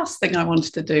very last thing I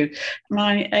wanted to do.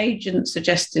 My agent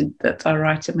suggested that I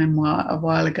write a memoir a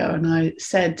while ago, and I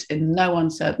said in no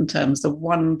uncertain terms, the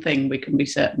one thing we can be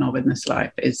certain of in this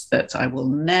life is that I will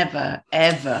never,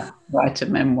 ever write a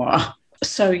memoir.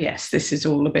 So, yes, this is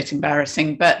all a bit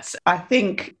embarrassing, but I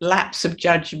think lapse of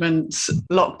judgment,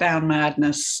 lockdown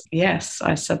madness, yes,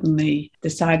 I suddenly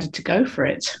decided to go for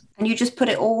it. And you just put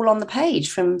it all on the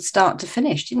page from start to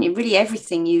finish, didn't you? Really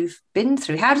everything you've been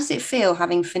through. How does it feel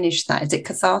having finished that? Is it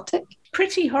cathartic?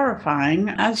 Pretty horrifying,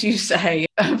 as you say,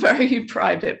 a very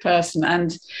private person.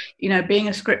 And, you know, being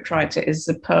a scriptwriter is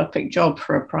the perfect job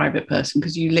for a private person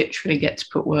because you literally get to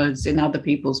put words in other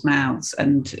people's mouths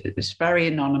and it's very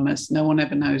anonymous. No one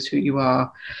ever knows who you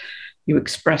are. You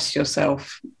express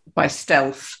yourself by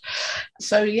stealth.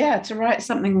 So, yeah, to write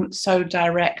something so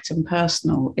direct and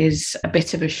personal is a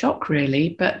bit of a shock,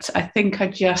 really. But I think I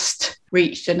just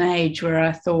reached an age where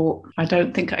I thought, I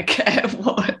don't think I care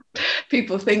what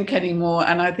people think anymore.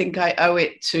 And I think I owe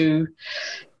it to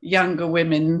younger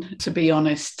women to be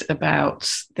honest about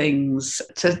things,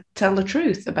 to tell the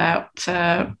truth about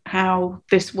how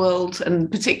this world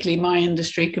and particularly my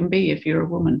industry can be if you're a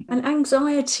woman. And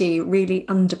anxiety really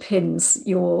underpins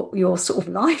your sort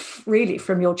of life, really,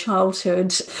 from your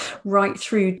childhood right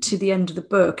through to the end of the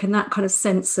book. And that kind of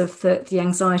sense of the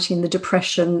anxiety and the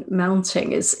depression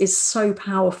mounting is so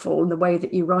powerful in the way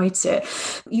that you write it.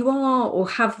 You are or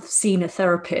have seen a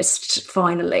therapist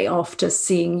finally after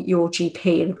seeing your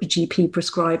GP, and a GP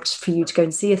prescribed for you to go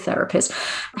and see a therapist.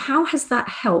 How has that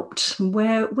helped?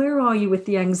 Where are you with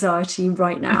the anxiety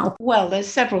right now? Well, there's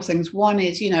several things. One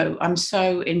is, you know, I'm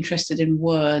so interested in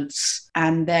words,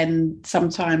 and then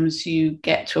sometimes you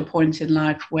get to a point in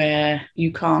life where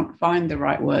you can't find the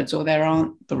right words or there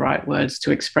aren't the right words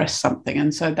to express something.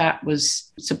 And so that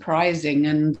was surprising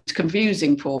and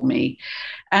confusing for me.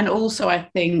 And also, I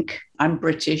think I'm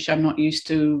British. I'm not used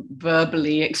to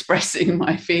verbally expressing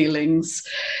my feelings.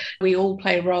 We all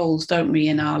play roles, don't we,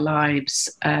 in our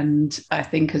lives? And I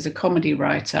think as a comedy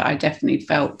writer, I definitely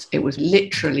felt it was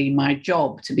literally my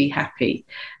job to be happy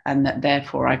and that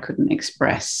therefore I couldn't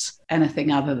express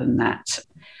anything other than that.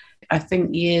 I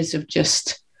think years of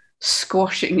just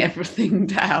squashing everything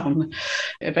down,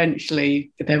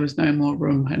 eventually there was no more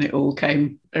room and it all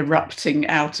came erupting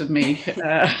out of me.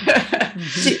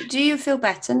 Do you feel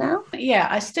better now? Yeah,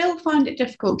 I still find it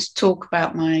difficult to talk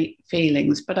about my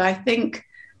feelings, but I think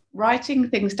writing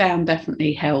things down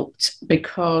definitely helped,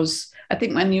 because I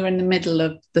think when you're in the middle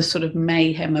of the sort of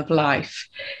mayhem of life,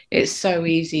 it's so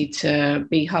easy to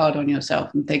be hard on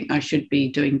yourself and think I should be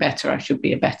doing better, I should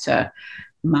be a better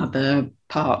mother,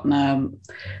 partner,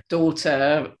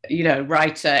 daughter, you know,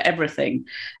 writer, everything.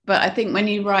 But I think when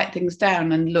you write things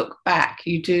down and look back,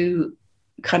 you do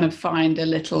kind of find a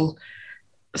little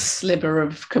sliver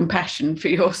of compassion for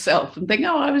yourself and think,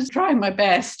 oh, I was trying my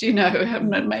best,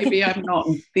 maybe I'm not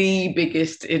the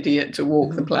biggest idiot to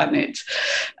walk the planet.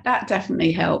 That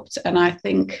definitely helped. And I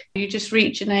think you just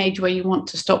reach an age where you want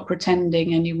to stop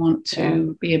pretending and you want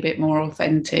to be a bit more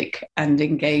authentic and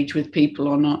engage with people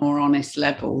on a more honest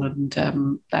level.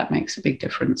 And that makes a big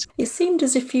difference. It seemed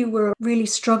as if you were really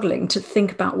struggling to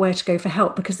think about where to go for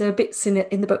help, because there are bits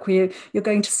in the book where you're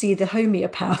going to see the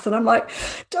homeopath, and I'm like,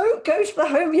 don't go to the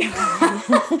homeopath.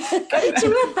 Go to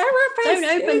a therapist. Don't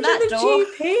open that door.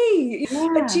 GP.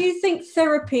 Yeah. Do you think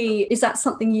therapy, is that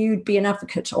something you'd be an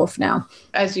advocate of now?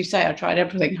 As you say, I tried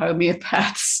everything.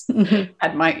 Homeopaths,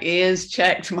 had my ears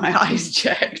checked, my eyes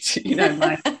checked,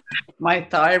 my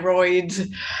thyroid.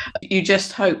 You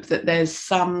just hope that there's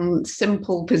some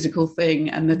simple physical thing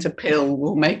and that a pill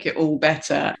will make it all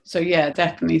better. So yeah,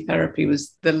 definitely therapy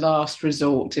was the last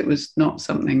resort. It was not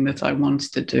something that I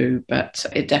wanted to do, but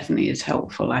it definitely is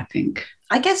helpful, I think.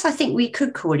 I think we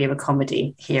could call you a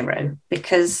comedy hero,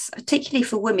 because particularly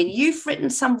for women, you've written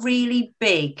some really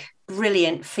big,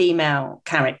 brilliant female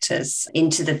characters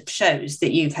into the shows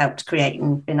that you've helped create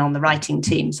and been on the writing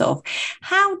teams of.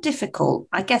 How difficult,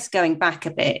 I guess going back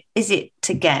a bit, is it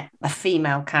to get a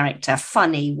female character,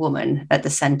 funny woman at the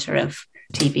centre of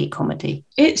TV comedy?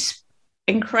 It's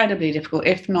incredibly difficult,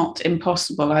 if not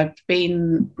impossible. I've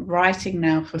been writing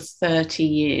now for 30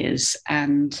 years,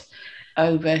 and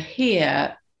over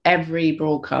here, every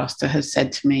broadcaster has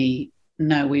said to me,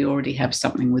 no, we already have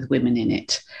something with women in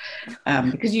it.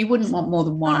 Because you wouldn't want more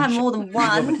than one. More than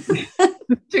one.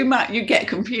 Too much, you get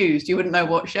confused. You wouldn't know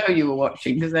what show you were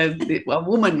watching because a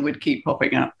woman would keep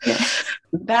popping up. Yeah.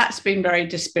 That's been very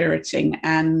dispiriting.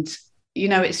 And,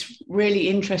 it's really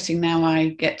interesting now I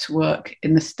get to work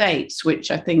in the States,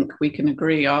 which I think we can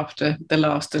agree after the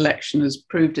last election has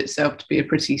proved itself to be a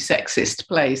pretty sexist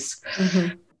place.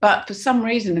 Mm-hmm. But for some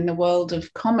reason in the world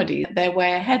of comedy, they're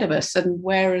way ahead of us. And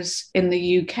whereas in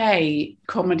the UK,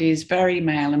 comedy is very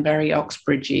male and very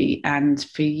Oxbridgey. And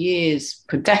for years,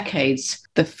 for decades,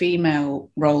 the female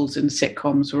roles in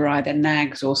sitcoms were either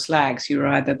nags or slags. You were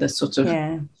either the sort of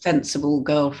sensible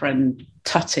girlfriend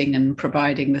tutting and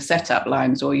providing the setup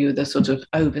lines, or you were the sort of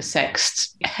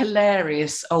oversexed,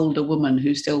 hilarious older woman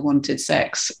who still wanted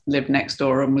sex, lived next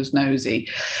door and was nosy.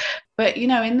 But,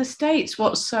 in the States,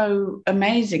 what's so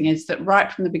amazing is that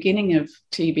right from the beginning of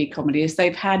TV comedy is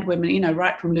they've had women,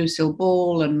 right from Lucille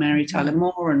Ball and Mary Tyler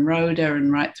Moore and Rhoda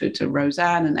and right through to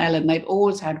Roseanne and Ellen, they've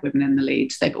always had women in the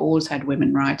leads. They've always had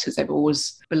women writers. They've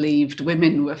always believed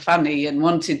women were funny and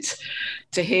wanted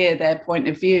to hear their point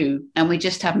of view. And we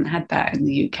just haven't had that in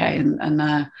the UK. And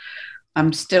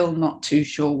I'm still not too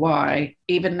sure why.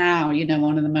 Even now,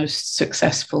 one of the most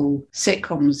successful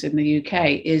sitcoms in the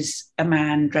UK is a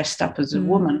man dressed up as a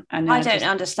woman. And I don't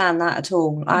understand that at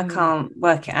all. I can't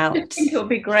work it out. I think it would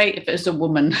be great if it was a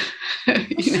woman.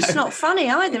 It's not funny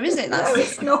either, is it? No,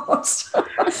 it's not.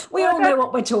 We all know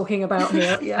what we're talking about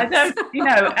here. Yeah. I don't,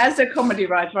 as a comedy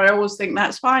writer, I always think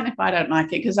that's fine if I don't like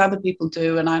it, because other people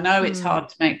do. And I know it's hard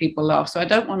to make people laugh. So I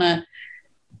don't want to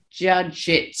judge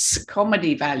its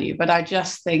comedy value, but I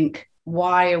just think,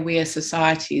 why are we a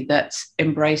society that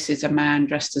embraces a man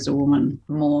dressed as a woman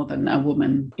more than a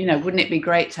woman? Wouldn't it be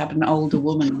great to have an older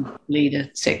woman lead a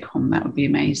sitcom? That would be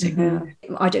amazing.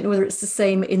 Mm-hmm. I don't know whether it's the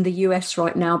same in the US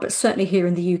right now, but certainly here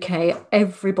in the UK,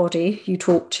 everybody you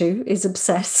talk to is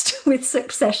obsessed with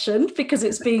Succession because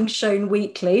it's being shown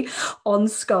weekly on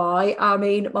Sky. I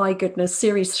mean, my goodness,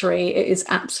 Series 3, it is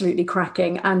absolutely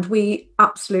cracking. And we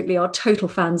absolutely are total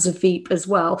fans of Veep as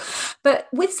well. But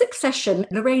with Succession,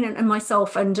 Lorraine and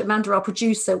myself and Amanda, our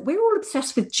producer, we're all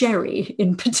obsessed with Jerry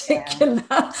in particular.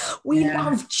 Yeah. We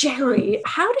love Jerry.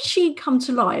 How did she come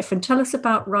to life? And tell us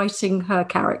about writing her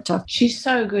character. She's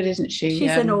so good, isn't she?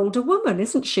 She's an older woman,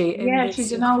 isn't she? Yeah,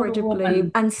 she's an older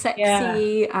woman. And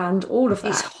sexy and all of that.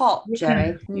 She's hot,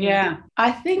 Jerry. Yeah.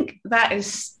 I think that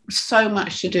is so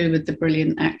much to do with the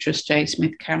brilliant actress J.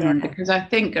 Smith Cameron, because I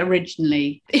think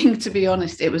originally, to be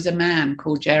honest, it was a man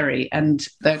called Jerry, and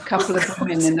the couple of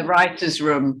women in the writer's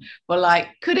room were like,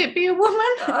 could it be a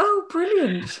woman? Oh,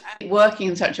 brilliant. Working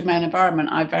in such a male environment,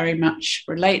 I very much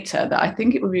relate to that. I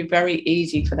think it would be very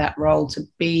easy for that role to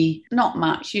be not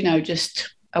much,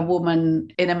 just a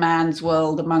woman in a man's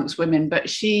world amongst women, but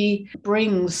she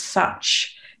brings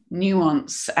such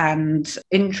nuance and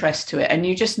interest to it, and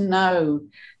you just know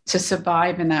to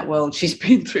survive in that world. She's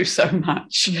been through so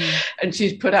much and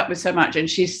she's put up with so much, and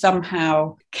she's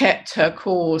somehow kept her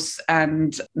course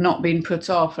and not been put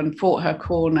off and fought her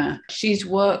corner. She's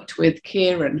worked with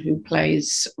Kieran, who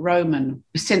plays Roman,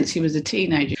 since he was a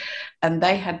teenager. And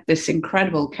they had this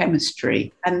incredible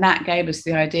chemistry. And that gave us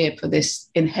the idea for this,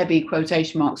 in heavy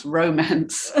quotation marks,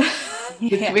 romance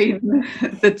between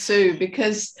the two,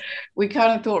 because we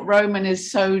kind of thought Roman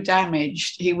is so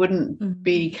damaged, he wouldn't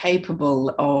be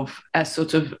capable of a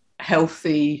sort of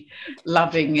healthy,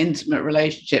 loving, intimate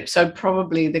relationship. So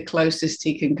probably the closest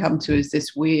he can come to is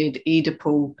this weird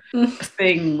Oedipal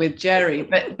thing with Jerry.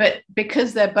 But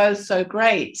because they're both so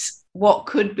great, what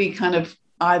could be kind of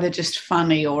either just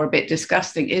funny or a bit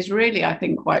disgusting is really, I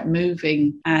think, quite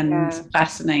moving and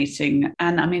fascinating.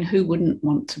 And I mean, who wouldn't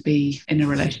want to be in a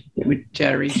relationship with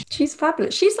Jerry? She's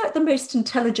fabulous. She's like the most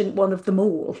intelligent one of them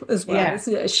all as well,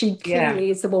 isn't it? She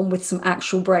clearly is the one with some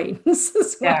actual brains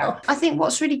as well. I think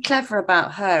what's really clever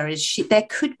about her is there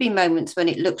could be moments when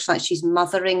it looks like she's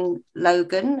mothering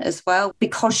Logan as well,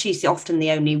 because she's often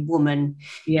the only woman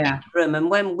in the room.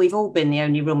 And when we've all been the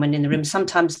only woman in the room,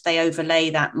 sometimes they overlay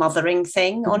that mothering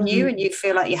thing on you, and you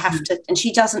feel like you have to, and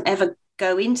she doesn't ever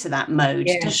go into that mode,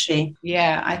 does she?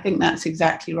 Yeah, I think that's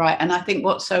exactly right. And I think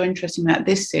what's so interesting about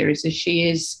this series is she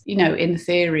is, you know, in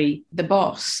theory, the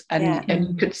boss, and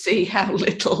you could see how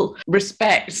little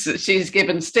respect that she's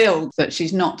given still, that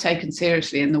she's not taken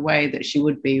seriously in the way that she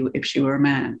would be if she were a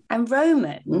man. And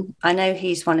Roman, I know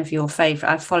he's one of your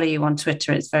favourite. I follow you on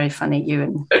Twitter. It's very funny, you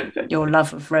and your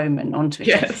love of Roman on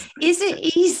Twitter. Yes. Is it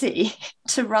easy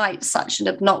to write such an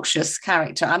obnoxious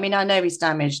character? I mean, I know he's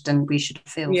damaged and we should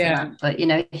feel for him, but, you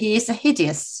know, he is a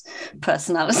hideous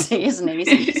personality, isn't he? Is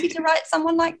it easy to write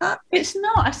someone like that? It's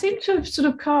not. I seem to have sort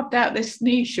of carved out this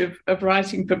niche of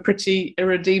writing for pretty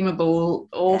irredeemable,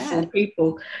 awful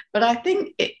people. But I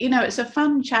think, it's a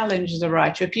fun challenge as a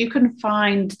writer. If you can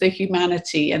find the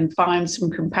humanity and find some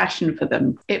compassion for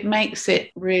them, it makes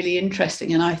it really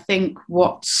interesting. And I think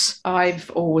what I've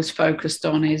always focused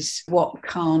on is what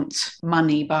can't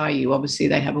money buy you. Obviously,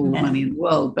 they have all the money in the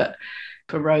world, but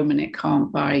for Roman, it can't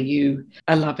buy you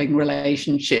a loving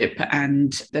relationship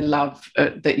and the love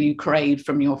that you crave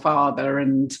from your father.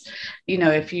 And, you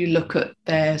know, if you look at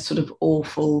their sort of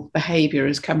awful behaviour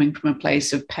as coming from a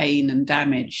place of pain and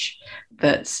damage,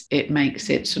 that it makes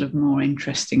it sort of more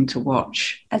interesting to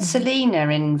watch. And Selena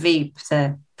in Veep,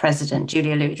 the president,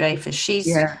 Julia Louis-Dreyfus,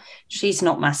 she's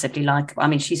not massively likable. I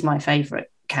mean, she's my favourite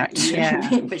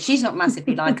character, but she's not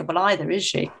massively likable either, is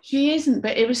she? She isn't,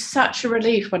 but it was such a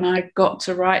relief when I got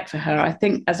to write for her. I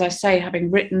think, as I say, having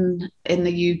written in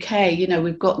the UK, you know,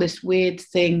 we've got this weird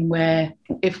thing where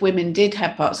if women did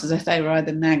have parts, as I say, were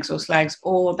either nags or slags,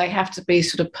 or they have to be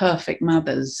sort of perfect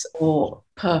mothers or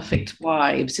perfect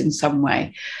wives in some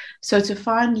way. So to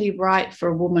finally write for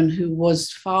a woman who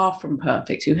was far from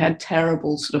perfect, who had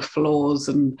terrible sort of flaws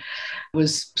and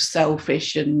was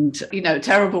selfish and, you know,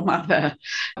 terrible mother,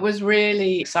 was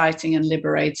really exciting and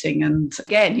liberating. And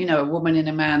again, you know, a woman in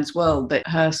a man's world, that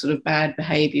her sort of bad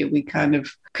behaviour, we kind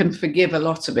of can forgive a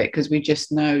lot of it because we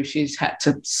just know she's had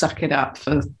to suck it up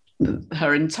for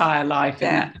her entire life in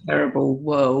that terrible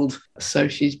world. So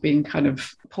she's been kind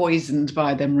of poisoned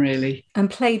by them, really. And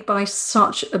played by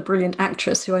such a brilliant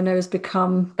actress who I know has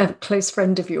become a close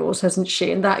friend of yours, hasn't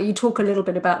she? And that you talk a little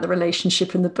bit about the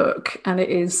relationship in the book, and it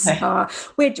is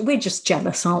we're just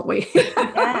jealous, aren't we?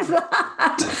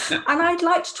 And I'd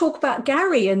like to talk about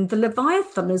Gary and the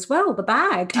Leviathan as well, the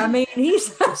bag. I mean,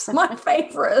 that's my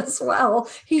favourite as well.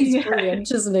 He's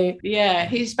brilliant, isn't he? Yeah,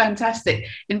 he's fantastic.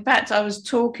 In fact, I was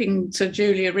talking to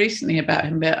Julia recently about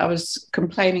him, but I was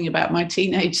complaining about my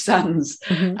teenage sons.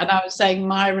 And I was saying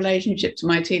my relationship to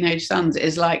my teenage sons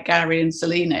is like Gary and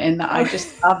Selena, in that I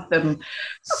just love them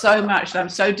so much. And I'm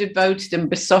so devoted and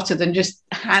besotted, and just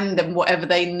hand them whatever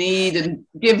they need and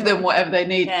give them whatever they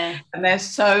need. Yeah. And they're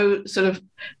so sort of,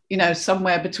 you know,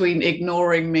 somewhere between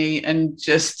ignoring me and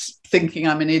just thinking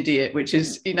I'm an idiot, which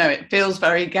is, you know, it feels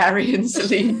very Gary and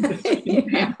Selena.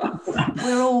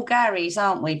 We're all Garys,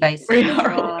 aren't we, basically? We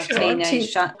are all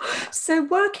teenage. So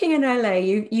working in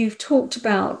LA, you've talked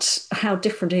about how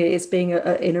different it is being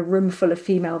in a room full of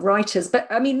female writers. But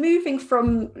I mean, moving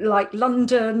from like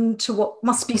London to what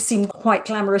must seem quite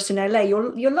glamorous in LA,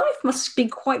 your life must be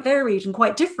quite varied and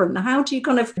quite different. How do you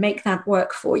kind of make that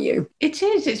work for you? It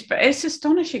is. It's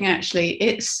astonishing, actually.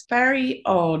 It's very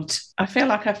odd. I feel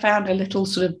like I found a little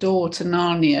sort of door to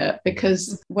Narnia,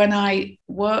 because when I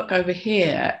work over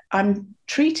here, I'm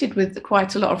treated with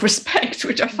quite a lot of respect,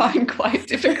 which I find quite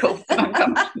difficult and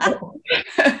uncomfortable.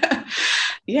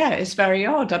 Yeah, it's very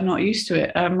odd. I'm not used to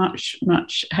it. I'm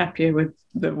much happier with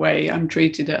the way I'm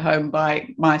treated at home by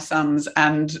my sons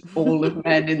and all of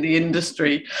men in the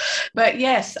industry. But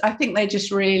yes, I think they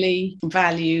just really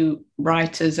value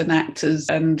writers and actors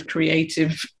and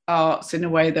creative arts in a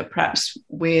way that perhaps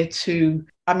we're too.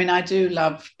 I mean, I do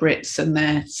love Brits and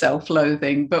their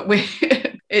self-loathing, but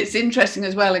it's interesting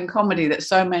as well in comedy that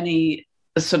so many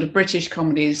sort of British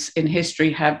comedies in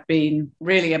history have been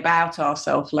really about our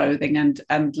self-loathing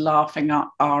and laughing at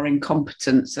our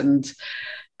incompetence and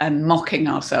mocking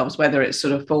ourselves, whether it's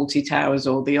sort of Fawlty Towers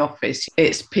or The Office.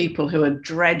 It's people who are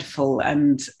dreadful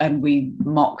and we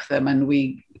mock them and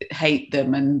we hate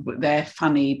them and they're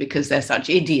funny because they're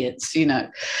such idiots, you know.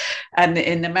 And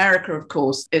in America, of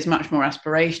course, it's much more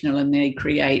aspirational and they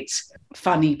create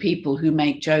funny people who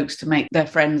make jokes to make their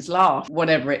friends laugh.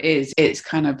 Whatever it is, it's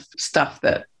kind of stuff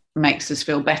that makes us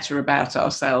feel better about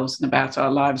ourselves and about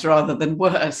our lives rather than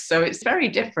worse. So it's very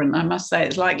different, I must say.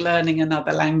 It's like learning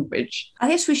another language. I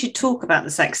guess we should talk about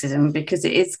the sexism because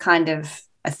it is kind of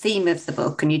a theme of the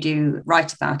book and you do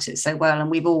write about it so well, and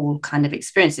we've all kind of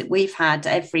experienced it. We've had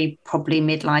every probably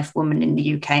midlife woman in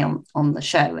the UK on the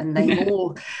show, and they've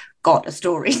all got a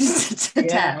story to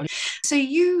tell. So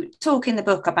you talk in the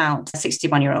book about a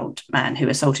 61-year-old man who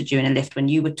assaulted you in a lift when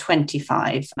you were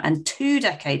 25, and 2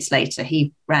 decades later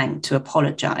he rang to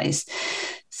apologise.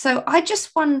 So I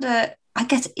just wonder, I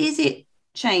guess, is it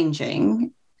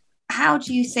changing? How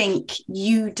do you think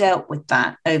you dealt with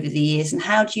that over the years, and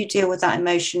how do you deal with that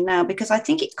emotion now? Because I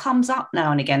think it comes up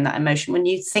now and again, that emotion, when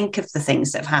you think of the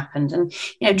things that have happened. And,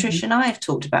 you know, Trish and I have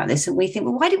talked about this, and we think,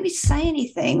 well, why didn't we say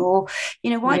anything? Or,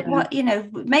 you know, what, you know,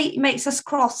 makes us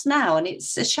cross now? And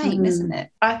it's a shame, isn't it?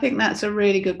 I think that's a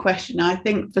really good question. I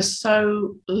think for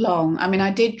so long, I mean,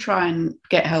 I did try and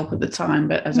get help at the time,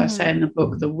 but as I say in the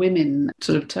book, the women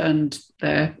sort of turned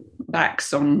their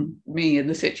backs on me and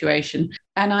the situation.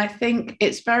 And I think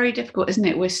it's very difficult, isn't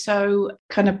it? We're so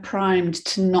kind of primed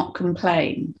to not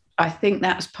complain. I think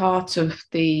that's part of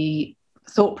the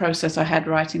thought process I had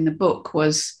writing the book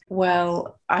was,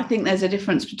 well, I think there's a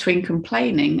difference between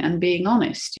complaining and being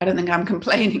honest. I don't think I'm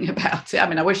complaining about it. I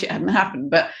mean, I wish it hadn't happened,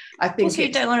 but I think also,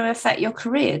 you don't want to affect your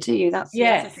career, do you? That's the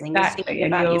other thing. Exactly. You're thinking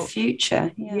about your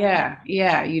future.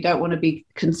 Yeah. You don't want to be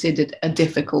considered a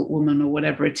difficult woman or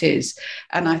whatever it is.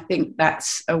 And I think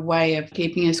that's a way of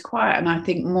keeping us quiet. And I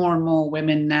think more and more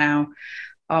women now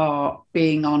are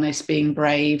being honest, being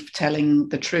brave, telling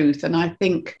the truth. And I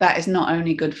think that is not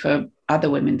only good for other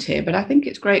women to hear, but I think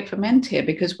it's great for men to hear,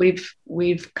 because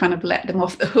we've kind of let them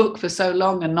off the hook for so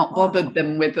long and not bothered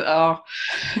them with our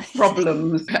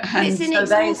problems. And it's an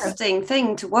exhausting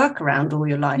thing to work around all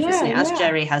your life, isn't it? As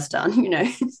Jerry has done, you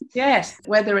know. Yes,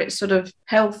 whether it's sort of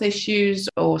health issues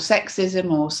or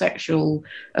sexism or sexual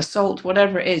assault,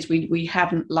 whatever it is, we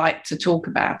haven't liked to talk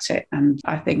about it. And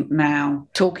I think now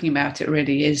talking about it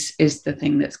really is the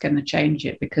thing that's going to change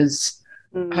it, because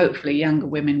hopefully younger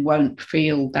women won't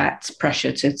feel that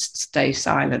pressure to stay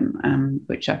silent,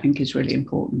 which I think is really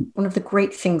important. One of the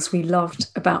great things we loved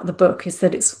about the book is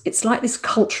that it's like this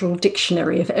cultural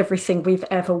dictionary of everything we've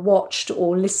ever watched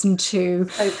or listened to.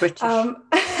 So British.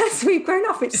 As we've grown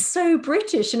up, it's so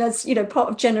British. And as, you know, part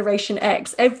of Generation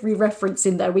X, every reference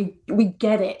in there, we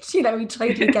get it. You know, we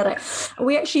totally get it. And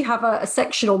we actually have a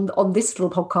section on this little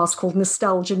podcast called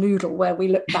Nostalgia Noodle, where we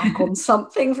look back on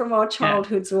something from our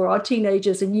childhoods or our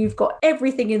teenagers, and you've got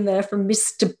everything in there from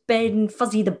Mr. Ben,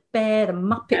 Fuzzy the Bear, the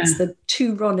Muppets, the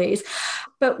two Ronnies.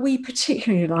 But we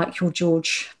particularly like your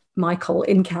George Michael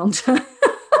encounter.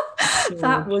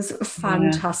 That was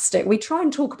fantastic. We try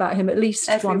and talk about him at least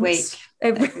every once. Week.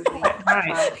 Every week.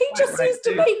 Right. He just seems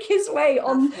to make his way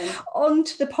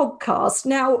onto the podcast.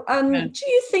 Now, do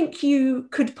you think you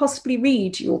could possibly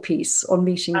read your piece on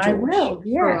meeting George? I will,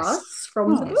 for us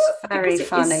from the book? It's very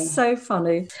funny. It's so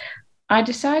funny. I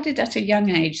decided at a young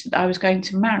age that I was going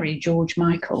to marry George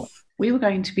Michael. We were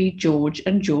going to be George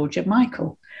and Georgia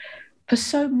Michael. For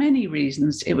so many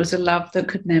reasons, it was a love that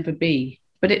could never be,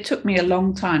 but it took me a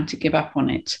long time to give up on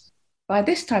it. By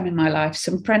this time in my life,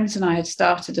 some friends and I had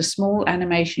started a small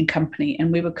animation company,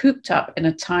 and we were cooped up in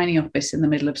a tiny office in the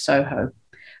middle of Soho.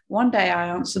 One day I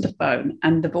answered the phone,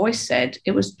 and the voice said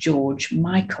it was George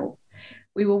Michael.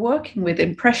 We were working with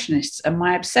impressionists, and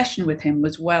my obsession with him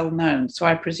was well known, so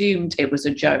I presumed it was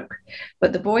a joke.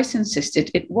 But the voice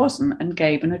insisted it wasn't and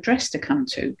gave an address to come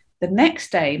to. The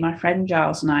next day, my friend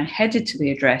Giles and I headed to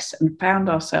the address and found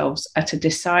ourselves at a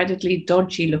decidedly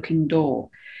dodgy-looking door.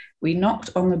 We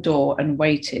knocked on the door and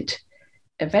waited.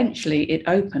 Eventually, it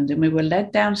opened, and we were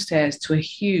led downstairs to a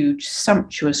huge,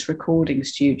 sumptuous recording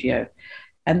studio.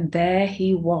 And there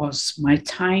he was, my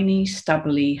tiny,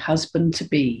 stubbly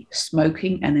husband-to-be,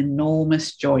 smoking an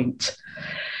enormous joint.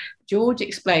 George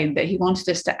explained that he wanted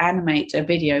us to animate a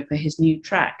video for his new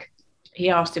track. He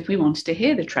asked if we wanted to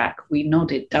hear the track. We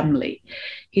nodded dumbly.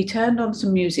 He turned on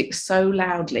some music so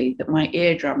loudly that my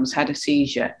eardrums had a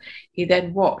seizure. He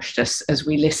then watched us as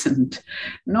we listened.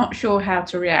 Not sure how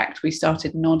to react, we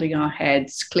started nodding our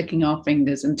heads, clicking our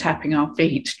fingers and tapping our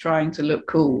feet, trying to look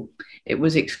cool. It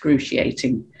was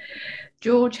excruciating.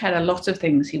 George had a lot of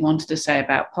things he wanted to say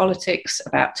about politics,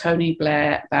 about Tony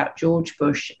Blair, about George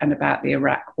Bush, and about the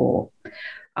Iraq War.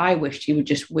 I wished he would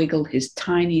just wiggle his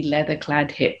tiny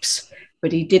leather-clad hips,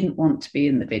 but he didn't want to be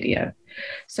in the video.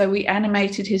 So we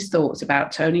animated his thoughts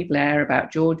about Tony Blair,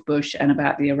 about George Bush, and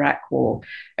about the Iraq War,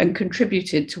 and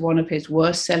contributed to one of his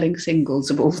worst-selling singles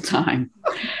of all time.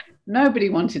 Nobody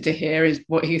wanted to hear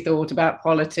what he thought about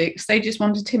politics. They just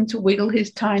wanted him to wiggle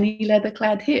his tiny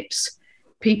leather-clad hips.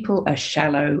 People are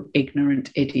shallow,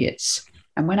 ignorant idiots.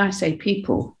 And when I say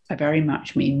people, I very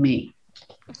much mean me.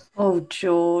 Oh,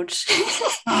 George.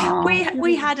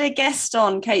 We had a guest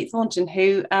on, Kate Thornton,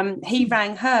 who he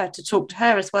rang her to talk to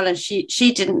her as well, and she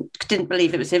didn't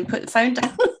believe it was him. Put the phone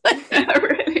down.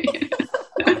 Really?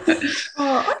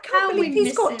 I can't believe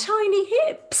he's got tiny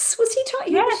hips. Was he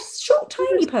tiny? Yes, he was a short,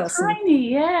 tiny person. Tiny,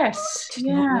 yes.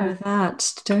 Didn't know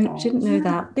that. Didn't know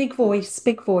that. Big voice,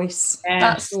 big voice. Yeah.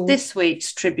 That's this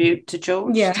week's tribute to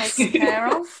George. Yes. Taken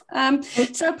care of.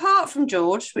 So apart from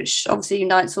George, which obviously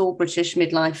unites all British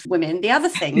midlife women, the other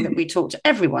thing that we talk to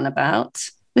everyone about,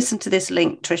 listen to this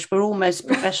link, Trish, we're almost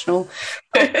professional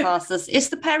podcasters, is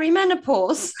the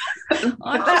perimenopause.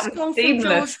 I've just gone from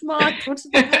George Michael to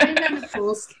the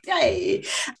perimenopause. Yay.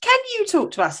 Can you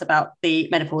talk to us about the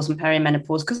menopause and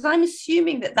perimenopause? Because I'm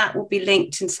assuming that will be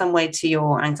linked in some way to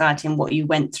your anxiety and what you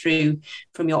went through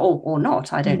from your, or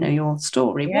not, I don't know your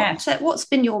story. Yes. What's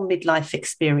been your midlife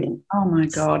experience? Oh my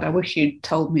God, I wish you'd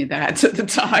told me that at the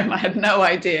time. I had no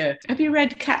idea. Have you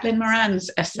read Caitlin Moran's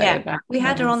essay about we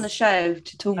had her on the show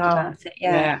to talk about it.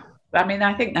 Yeah. I mean,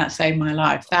 I think that saved my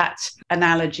life. That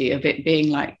analogy of it being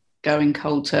like going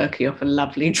cold turkey off a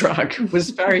lovely drug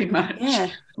was very much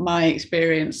my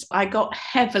experience. I got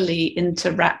heavily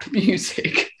into rap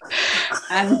music,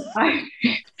 and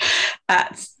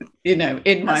that's in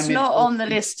my that's not on the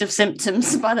list of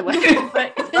symptoms, by the way.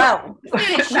 But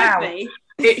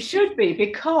it should be,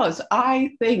 because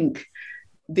I think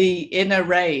the inner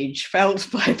rage felt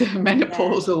by the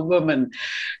menopausal woman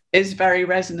is very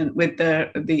resonant with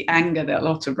the anger that a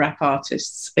lot of rap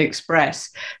artists express.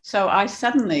 So I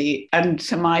suddenly, and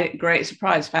to my great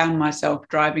surprise, found myself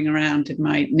driving around in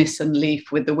my Nissan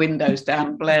Leaf with the windows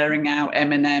down, blaring out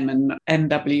Eminem and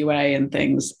NWA and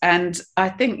things. And I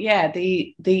think,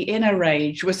 the inner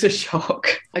rage was a shock.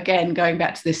 Again, going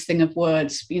back to this thing of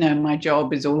words, my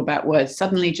job is all about words.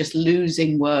 Suddenly just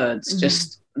losing words,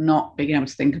 just not being able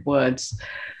to think of words.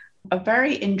 A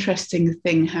very interesting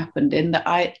thing happened in that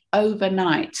I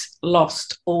overnight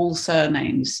lost all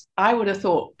surnames. I would have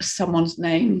thought someone's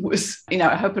name was,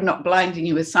 I hope I'm not blinding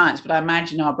you with science, but I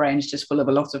imagine our brain's just full of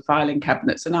a lot of filing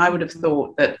cabinets. And I would have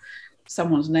thought that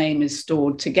someone's name is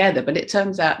stored together, but it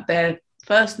turns out their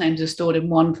first names are stored in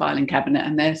one filing cabinet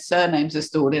and their surnames are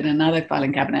stored in another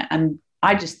filing cabinet. And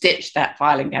I just ditched that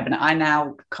filing cabinet. I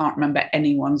now can't remember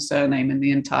anyone's surname in the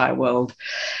entire world.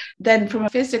 Then from a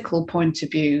physical point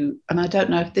of view, and I don't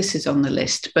know if this is on the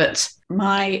list, but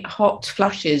my hot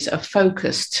flushes are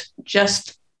focused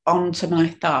just onto my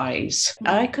thighs.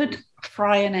 I could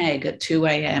fry an egg at 2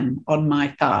 a.m. on my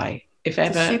thigh. If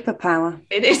ever. It's a superpower.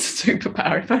 It is a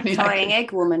superpower. If only Flying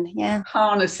egg woman,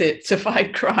 harness it to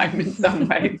fight crime in some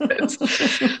way. But,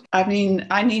 I mean,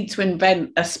 I need to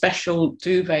invent a special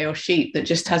duvet or sheet that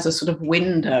just has a sort of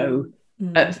window,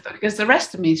 because the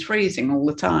rest of me is freezing all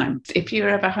the time. If you're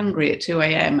ever hungry at 2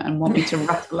 a.m. and want me to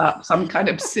rattle up some kind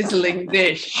of sizzling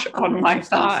dish on my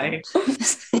thigh,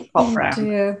 pop round.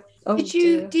 Dear. Oh,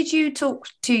 did you talk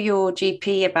to your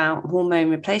GP about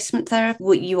hormone replacement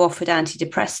therapy? You offered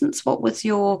antidepressants. What was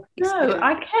your experience? No,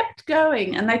 I kept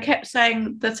going, and they kept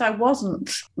saying that I wasn't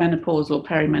menopausal,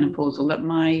 perimenopausal, that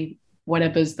my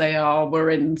whatevers they are were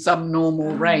in some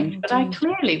normal range, but I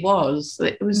clearly was.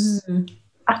 It was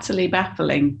utterly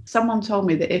baffling. Someone told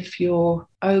me that if you're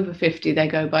over 50, they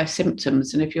go by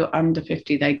symptoms. And if you're under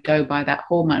 50, they go by that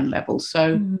hormone level.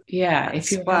 So,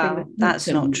 if you're that's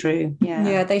not true.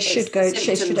 Yeah, they should go.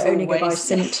 They should only go by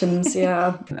symptoms.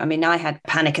 Yeah. I mean, I had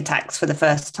panic attacks for the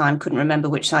first time, couldn't remember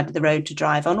which side of the road to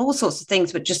drive on, all sorts of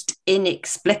things, but just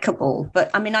inexplicable.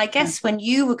 But I mean, I guess when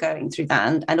you were going through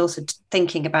that and also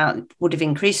thinking about it would have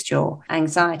increased your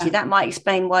anxiety, that might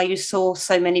explain why you saw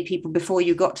so many people before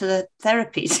you got to the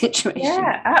therapy situation.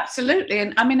 Yeah, absolutely.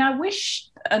 And I mean, I wish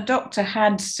a doctor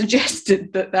had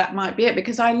suggested that might be it,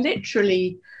 because I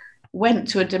literally went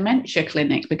to a dementia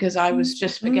clinic because I was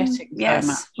just forgetting so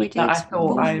much we did. that I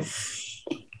thought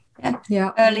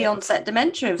early onset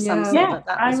dementia of some sort.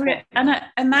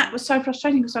 And that was so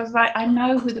frustrating, because I was like, I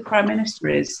know who the Prime Minister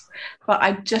is, but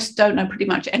I just don't know pretty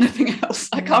much anything else.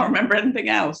 I can't remember anything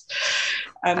else.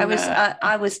 And, I was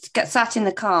sat in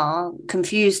the car,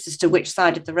 confused as to which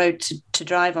side of the road to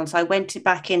drive on. So I went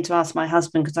back in to ask my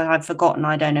husband, because I'd forgotten,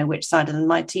 I don't know which side of them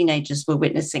my teenagers were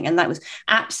witnessing. And that was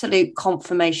absolute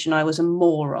confirmation I was a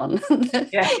moron.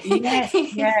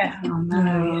 Yeah. Oh,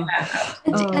 no.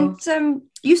 And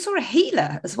you saw a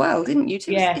healer as well, didn't you?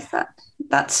 Yeah.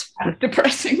 That's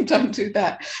depressing. Don't do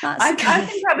that. I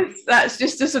think that's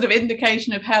just a sort of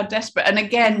indication of how desperate, and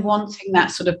again, wanting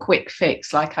that sort of quick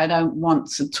fix. Like, I don't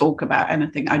want to talk about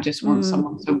anything. I just want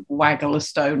someone to waggle a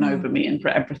stone over me and for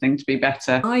everything to be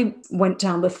better. I went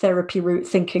down the therapy route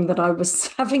thinking that I was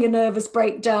having a nervous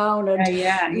breakdown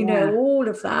and, all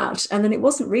of that. And then it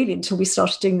wasn't really until we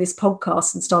started doing this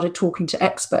podcast and started talking to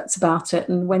experts about it,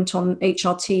 and went on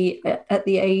HRT at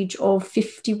the age of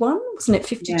 51, wasn't it?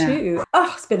 52. Yeah.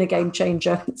 Oh, it's been a game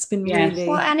changer. It's been really...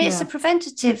 Well, and it's a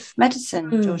preventative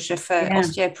medicine, Georgia, for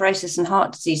osteoporosis and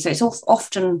heart disease. So it's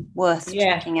often worth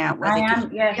checking out. Whether you can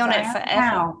be on it forever.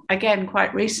 Now, again,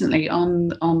 quite recently on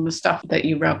the stuff that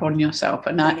you rub on yourself.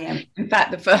 And in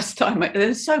fact, the first time,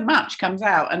 there's so much comes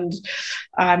out, and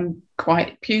I'm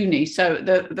quite puny. So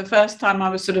the first time I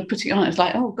was sort of putting it on, it's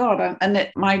like, oh God.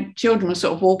 My children were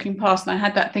sort of walking past, and I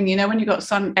had that thing, when you got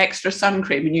extra sun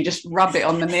cream and you just rub it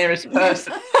on the nearest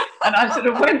person. And I sort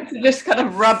of went to just kind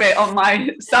of rub it on my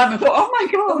son and thought, oh my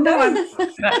God,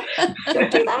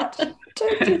 Don't do that.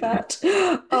 Don't do that.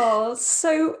 Oh,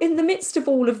 so in the midst of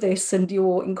all of this and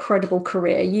your incredible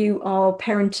career, you are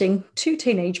parenting 2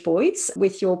 teenage boys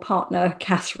with your partner,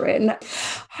 Catherine.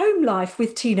 Home life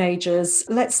with teenagers,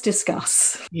 let's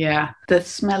discuss. Yeah, the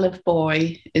smell of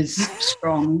boy is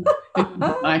strong in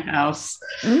my house.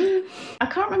 I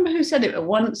can't remember who said it,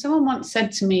 but someone once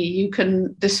said to me, you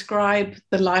can describe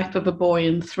the life of a boy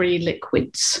in 3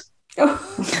 liquids.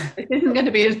 It isn't going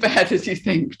to be as bad as you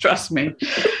think, trust me.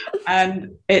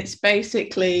 And it's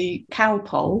basically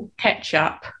Calpol,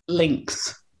 ketchup,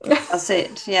 Lynx. That's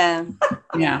it, yeah.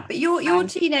 But your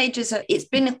teenagers, it's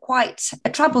been quite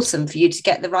troublesome for you to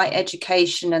get the right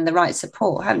education and the right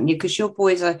support, haven't you? Because your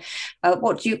boys are,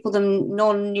 what do you call them,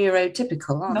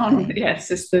 non-neurotypical, aren't they?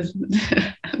 Yes, it's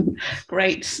the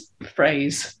great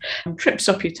phrase. Trips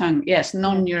off your tongue. Yes,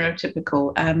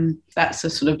 non-neurotypical. That's a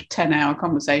sort of 10-hour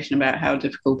conversation about how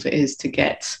difficult it is to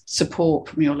get support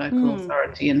from your local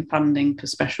authority and funding for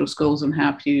special schools, and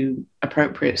how few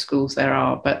appropriate schools there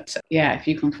are. But if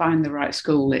you can find the right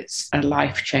school, it's a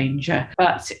life changer.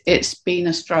 But it's been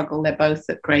a struggle. They're both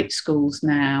at great schools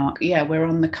now. We're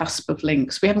on the cusp of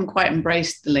Lynx. We haven't quite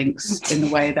embraced the Lynx in the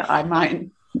way that I might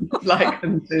like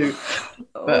them to.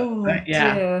 But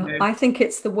I think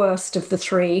it's the worst of the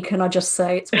 3. Can I just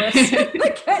say it's worse than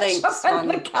the ketchup and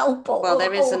the Calpol? Well,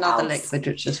 there is another liquid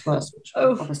which is worse, which I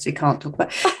obviously can't talk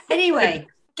about. Anyway,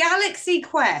 Galaxy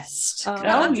Quest.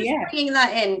 I'm just bringing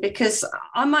that in because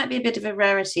I might be a bit of a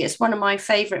rarity. It's one of my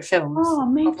favourite films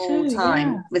of all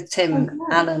time with Tim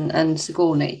Allen and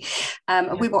Sigourney.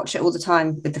 We watch it all the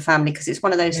time with the family because it's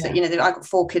one of those that, I've got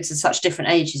 4 kids of such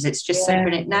different ages. It's just so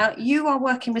brilliant. Now, you are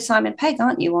working with Simon Pegg,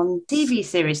 aren't you, on TV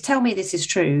series? Tell me this is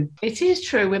true. It is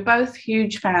true. We're both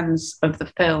huge fans of the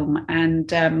film. And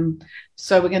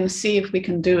so we're going to see if we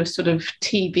can do a sort of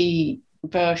TV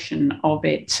version of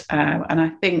it, and I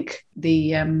think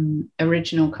the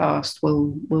original cast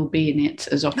will be in it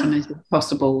as often as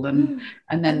possible, and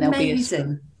then there'll be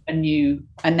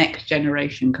a next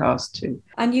generation cast too.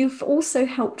 And you've also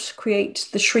helped create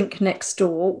The Shrink Next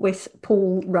Door with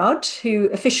Paul Rudd, who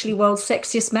officially World's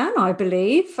Sexiest Man, I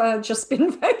believe, just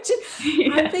been voted.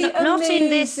 Not in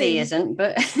this, he isn't,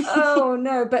 but oh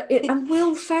no, and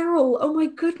Will Ferrell. Oh my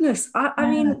goodness! I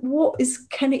mean,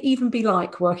 can it even be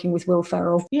like working with Will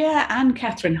Ferrell? Yeah, and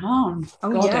Catherine Hahn.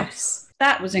 Oh yes,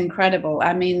 that was incredible.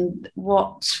 I mean,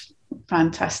 what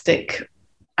fantastic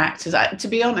actors. To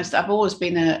be honest, I've always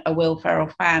been a Will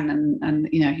Ferrell fan, and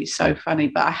he's so funny,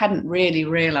 but I hadn't really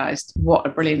realised what a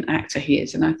brilliant actor he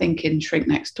is. And I think in Shrink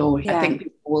Next Door, I think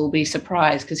people will be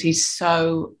surprised because he's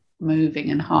so moving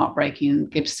and heartbreaking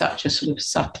and gives such a sort of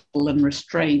subtle and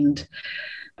restrained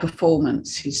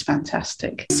performance. He's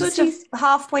fantastic. Sort of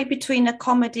halfway between a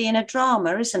comedy and a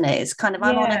drama, isn't it? It's kind of,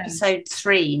 I'm on episode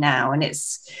 3 now, and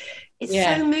it's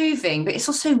so moving, but it's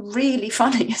also really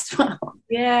funny as well.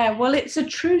 Yeah, well, it's a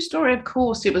true story, of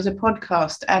course. It was a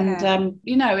podcast, and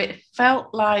it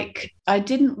felt like I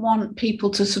didn't want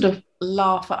people to sort of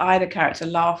laugh at either character,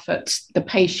 laugh at the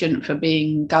patient for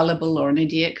being gullible or an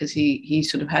idiot because he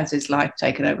sort of has his life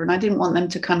taken over, and I didn't want them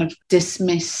to kind of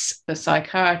dismiss the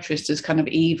psychiatrist as kind of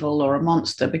evil or a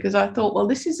monster, because I thought, well,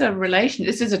 this is a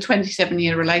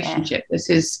 27-year relationship.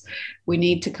 We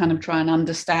need to kind of try and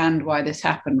understand why this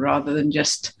happened rather than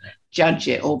just judge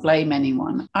it or blame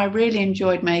anyone. I really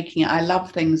enjoyed making it. I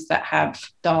love things that have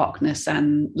darkness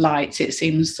and light. It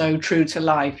seems so true to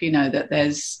life, that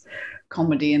there's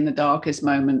comedy in the darkest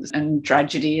moments and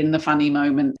tragedy in the funny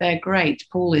moment. They're great.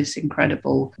 Paul is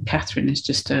incredible. Catherine is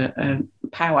just a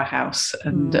powerhouse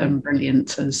and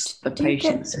brilliant as the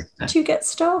patient sister. Do you get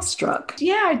starstruck?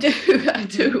 Yeah, I do. I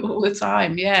do all the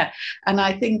time. Yeah. And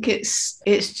I think it's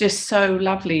just so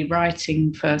lovely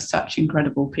writing for such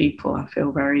incredible people. I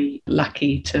feel very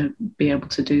lucky to be able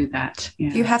to do that.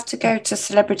 Yeah. You have to go to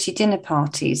celebrity dinner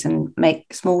parties and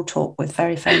make small talk with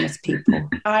very famous people.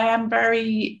 I am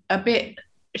a bit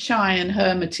shy and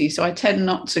hermity, so I tend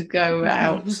not to go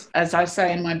out. As I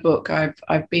say in my book,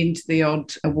 I've been to the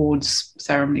odd awards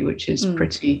ceremony, which is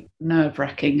pretty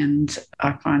nerve-wracking and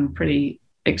I find pretty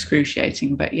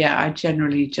excruciating. But yeah, I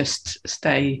generally just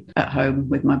stay at home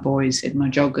with my boys in my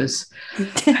joggers.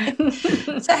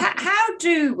 So how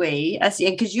do we,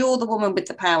 because you're the woman with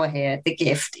the power here, the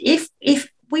gift,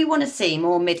 if we want to see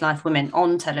more midlife women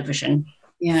on television,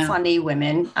 funny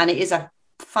women, and it is a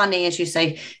funny, as you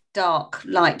say, dark,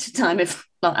 light time of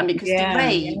life, because The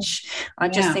Rage, I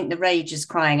just think The Rage is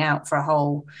crying out for a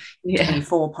whole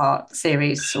 24-part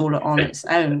series all on its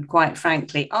own, quite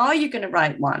frankly. Are you going to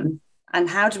write one? And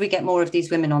how do we get more of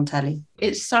these women on telly?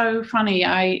 It's so funny.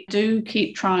 I do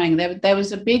keep trying. There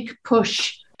was a big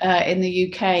push in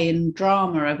the UK in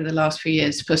drama over the last few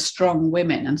years for strong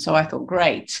women. And so I thought,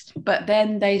 great. But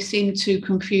then they seem to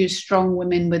confuse strong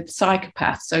women with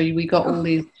psychopaths. So we got all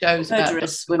these shows about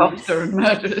women and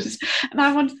murderers. And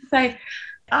I wanted to say,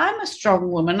 I'm a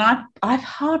strong woman. I've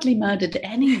hardly murdered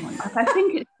anyone. I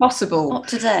think it's possible. Not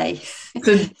today.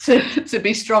 to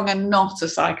be strong and not a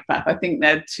psychopath. I think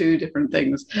they're two different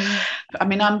things. I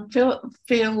mean, I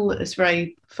feel it's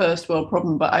very first world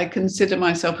problem, but I consider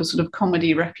myself a sort of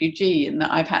comedy refugee in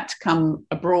that I've had to come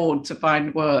abroad to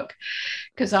find work,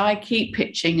 because I keep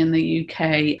pitching in the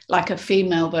UK like a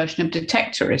female version of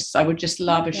Detectorists. I would just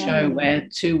love a show where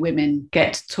two women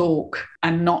get to talk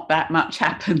and not that much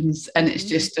happens, and it's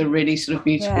just a really sort of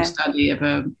beautiful study of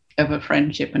a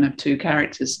friendship and of two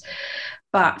characters.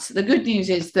 But the good news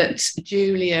is that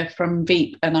Julia from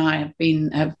Veep and I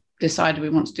have decided we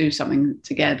want to do something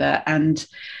together, and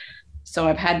so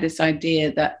I've had this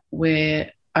idea that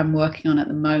I'm working on at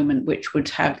the moment, which would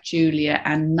have Julia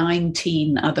and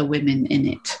 19 other women in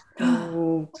it.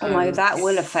 Oh my, that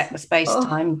will affect the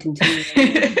space-time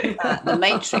continuum. The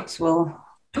Matrix will...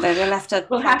 They will have to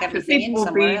plug everything in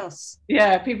somewhere else.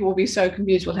 Yeah, people will be so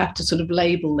confused. We'll have to sort of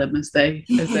label them as they're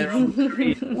on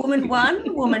screen. Woman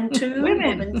 1, woman 2,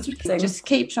 woman 3. Just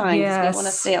keep trying. Yes. We want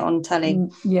to see it on telly.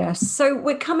 Yes. So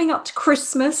we're coming up to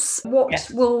Christmas. What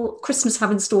will Christmas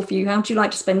have in store for you? How do you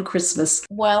like to spend Christmas?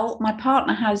 Well, my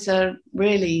partner has a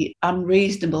really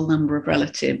unreasonable number of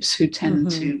relatives who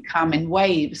tend to come in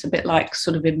waves, a bit like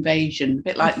sort of invasion, a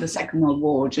bit like the Second World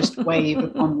War, just wave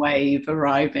upon wave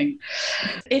arriving.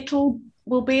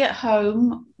 We'll be at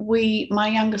home. My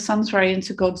younger son's very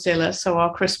into Godzilla, so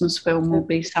our Christmas film will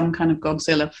be some kind of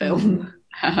Godzilla film.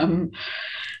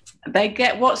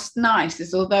 What's nice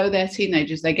is, although they're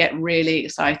teenagers, they get really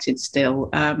excited still.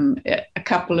 A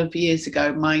couple of years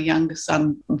ago, my younger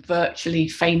son virtually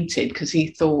fainted because he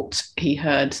thought he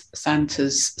heard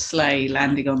Santa's sleigh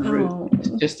landing on the roof. It's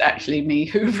just actually me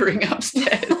hoovering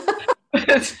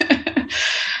upstairs.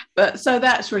 But so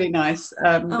that's really nice.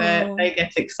 They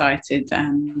get excited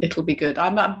and it'll be good.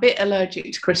 I'm a bit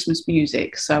allergic to Christmas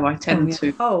music, so I tend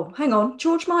to... Oh, hang on.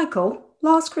 George Michael,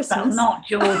 Last Christmas. Well, not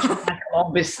George Michael,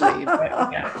 obviously.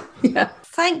 But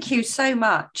Thank you so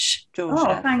much,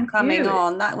 Georgia, for coming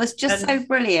on. That was just so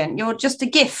brilliant. You're just a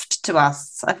gift to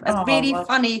us. A really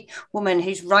funny woman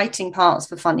who's writing parts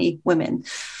for funny women.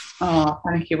 Oh,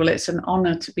 thank you. Well, it's an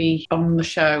honour to be on the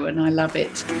show and I love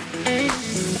it.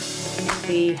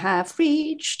 we have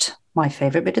reached my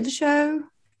favourite bit of the show.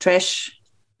 Trish,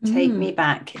 take me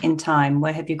back in time.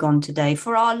 Where have you gone today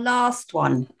for our last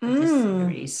one of this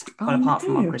series? Well, apart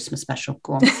from our Christmas special.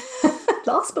 Go on.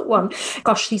 Last but one.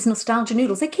 Gosh, these nostalgia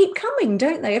noodles, they keep coming,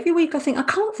 don't they? Every week I think, I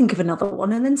can't think of another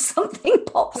one, and then something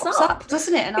pops up,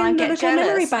 doesn't it? And I get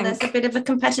jealous. And there's a bit of a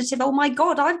competitive, oh my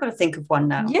God, I've got to think of one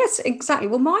now. Yes, exactly.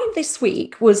 Well, mine this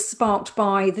week was sparked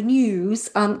by the news.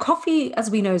 Coffee, as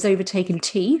we know, has overtaken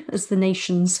tea as the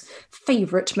nation's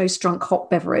favourite, most drunk hot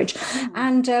beverage.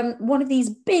 And one of these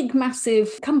big,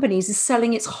 massive companies is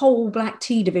selling its whole black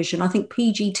tea division. I think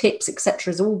PG Tips,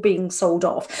 etc., is all being sold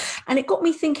off. And it got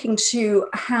me thinking to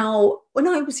how, when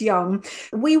I was young,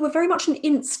 we were very much an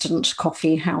instant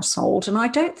coffee household. And I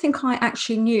don't think I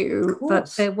actually knew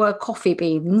that there were coffee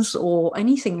beans or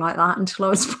anything like that until I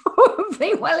was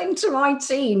probably well into my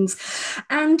teens.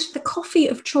 And the coffee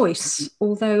of choice,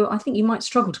 although I think you might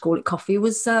struggle to call it coffee,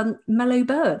 was Mellow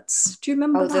Birds. Do you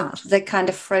remember that? The kind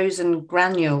of frozen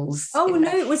granules. Oh,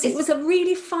 no, it was a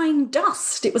really fine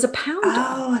dust. It was a powder.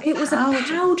 Oh, it was a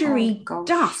powdery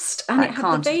dust. And that it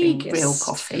had the vaguest. Real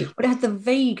coffee. But it had the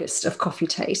vaguest of coffee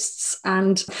tastes.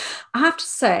 And I have to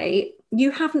say,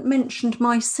 you haven't mentioned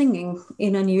my singing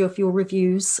in any of your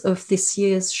reviews of this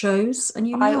year's shows. And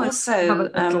you know, I also have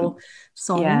a little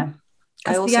song. Yeah.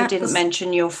 I also didn't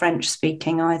mention your French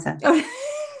speaking either.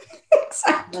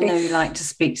 Exactly. I know you like to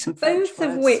speak some French Both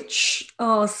words. of which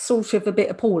are sort of a bit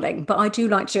appalling, but I do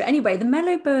like to do it. Anyway, the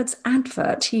Mellow Birds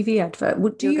advert, TV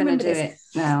advert, do you remember this? It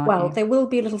now, well, there will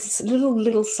be a little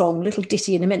song, little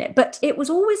ditty in a minute, but it was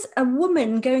always a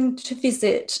woman going to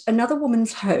visit another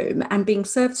woman's home and being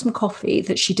served some coffee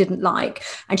that she didn't like,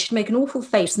 and she'd make an awful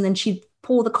face, and then she'd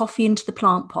pour the coffee into the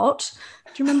plant pot.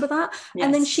 Do you remember that? Yes.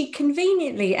 And then she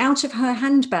conveniently, out of her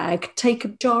handbag, take a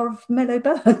jar of Mellow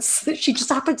Birds that she just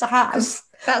happened to have.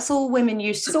 That's all women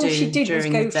used to do. All she did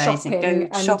during was go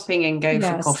shopping and go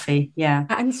for coffee. Yeah.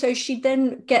 And so she'd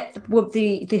then get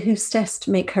the hostess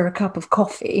to make her a cup of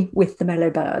coffee with the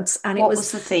Mellow Birds. And what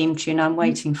was the theme tune? I'm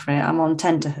waiting for it. I'm on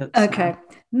tenterhooks. Okay. Now.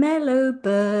 Mellow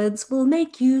birds will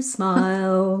make you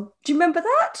smile. Do you remember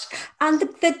that? And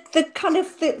the kind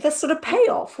of the sort of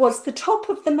payoff was the top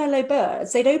of the Mellow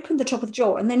Birds. They'd open the top of the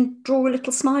jar and then draw a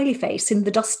little smiley face in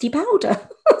the dusty powder.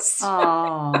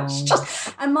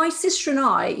 And my sister and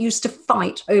I used to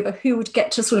fight over who would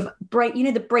get to sort of break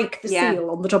the seal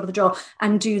on the top of the jar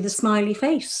and do the smiley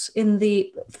face in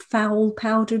the foul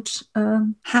powdered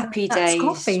happy days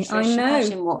coffee. I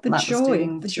know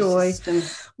the joy.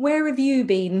 Where have you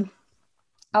been?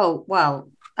 Oh,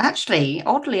 well, actually,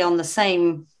 oddly on the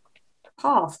same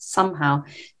path somehow.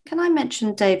 Can I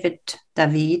mention David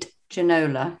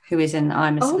Ginola, who is in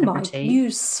I'm a Celebrity? You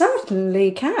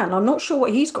certainly can. I'm not sure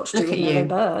what he's got to do with Mellow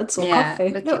Birds or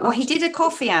coffee. Well, he did a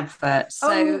coffee advert. So,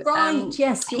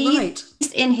 yes, you're right.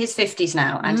 He's in his 50s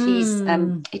now,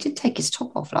 and he did take his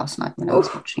top off last night when I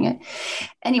was watching it.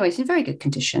 Anyway, he's in very good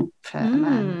condition for a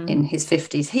man in his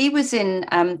 50s. He was in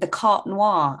the Carte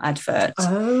Noire advert.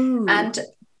 And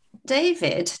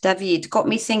David got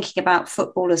me thinking about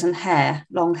footballers and hair,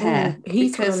 long hair.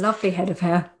 He's got a lovely head of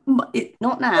hair.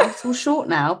 Not now, it's all short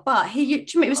now, but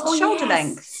it was shoulder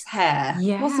length hair,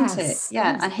 wasn't it?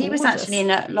 Yeah, and he was actually in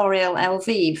a L'Oreal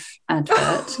Elvive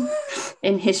advert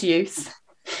in his youth.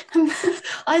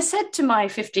 I said to my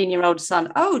 15-year-old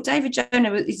son, David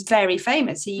Jonah is very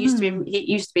famous. He used to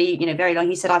be, very long.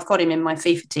 He said, I've got him in my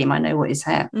FIFA team. I know what his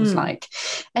hair was like.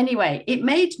 Anyway, it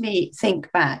made me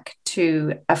think back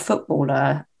to a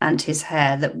footballer and his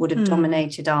hair that would have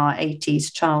dominated our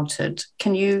 80s childhood.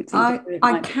 Can you think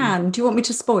I can. Do you want me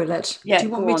to spoil it? Yeah, do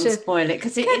you want me to spoil it?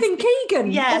 Because Kevin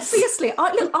Keegan, yes. Obviously.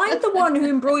 I'm the one who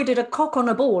embroidered a cock on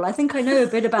a ball. I think I know a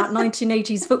bit about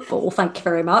 1980s football. Thank you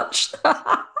very much.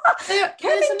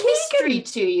 There's a mystery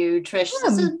to you, Trish.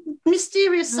 There's a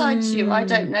mysterious side to you I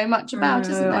don't know much about,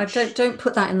 isn't there? Don't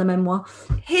put that in the memoir.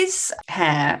 His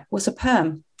hair was a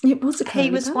perm. It was a perm.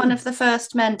 He was one of the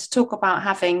first men to talk about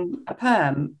having a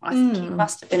perm. I think he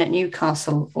must have been at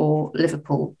Newcastle or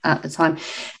Liverpool at the time.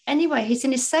 Anyway, he's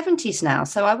in his 70s now.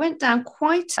 So I went down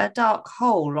quite a dark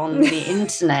hole on the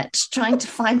internet trying to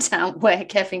find out where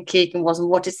Kevin Keegan was and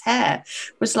what his hair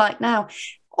was like now.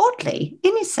 Oddly,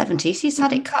 in his 70s, he's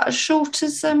had it cut as short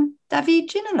as David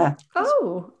Ginola.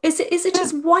 Oh, is it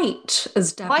as white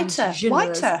as David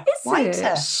Ginola?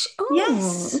 Whiter. Oh,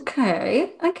 yes.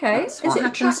 Okay. That's is it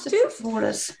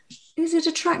attractive? Is it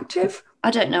attractive?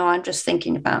 I don't know. I'm just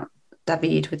thinking about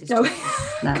David with his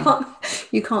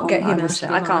you can't get him out of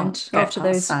your mind after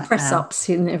those press-ups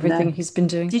and everything he's been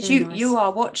doing. You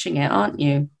are watching it, aren't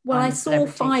you? Well, I saw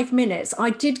 5 minutes. I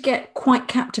did get quite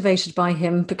captivated by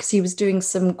him because he was doing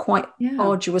some quite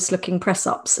arduous looking press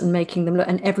ups and making them look,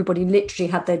 and everybody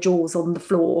literally had their jaws on the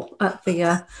floor at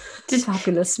the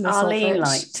fabulousness Arlene of it.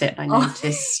 liked it, I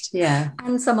noticed. Yeah.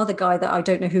 And some other guy that I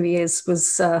don't know who he is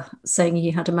was saying he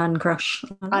had a man crush.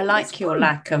 I like your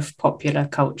lack of popular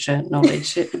culture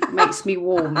knowledge. It makes me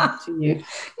warm to you.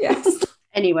 Yes.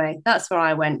 Anyway, that's where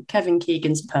I went. Kevin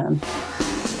Keegan's perm.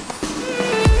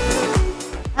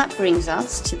 That brings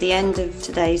us to the end of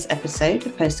today's episode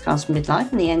of Postcards from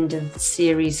Midlife and the end of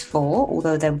Series 4,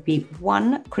 although there will be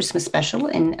one Christmas special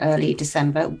in early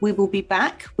December. We will be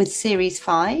back with Series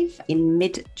 5 in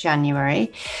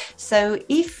mid-January. So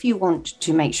if you want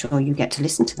to make sure you get to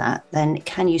listen to that, then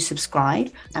can you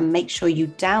subscribe and make sure you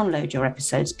download your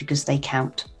episodes because they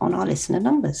count on our listener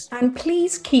numbers. And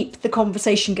please keep the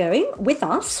conversation going with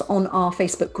us on our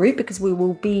Facebook group because we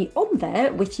will be on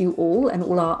there with you all and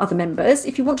all our other members.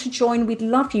 If you want to join, we'd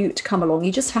love you to come along.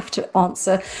 You just have to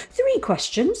answer 3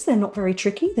 questions. They're not very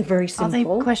tricky. They're very simple. Are they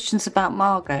questions about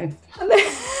Margot?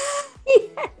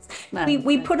 Yes. No,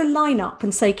 we put a line up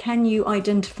and say, can you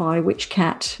identify which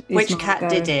cat is Which Margot? cat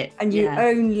did it? And you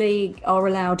only are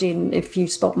allowed in if you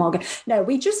spot Margot. No,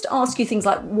 we just ask you things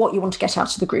like what you want to get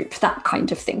out of the group, that kind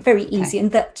of thing. Very easy.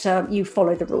 And that you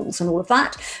follow the rules and all of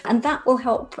that. And that will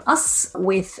help us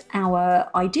with our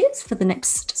ideas for the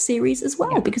next series as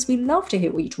well, because we love to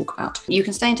hear what you talk about. You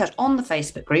can stay in touch on the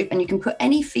Facebook group and you can put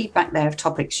any feedback there of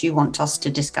topics you want us to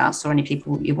discuss or any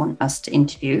people you want us to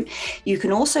interview. You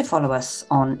can also follow us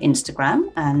on Instagram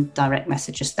and direct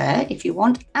message us there if you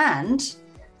want. And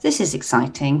this is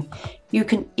exciting. You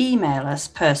can email us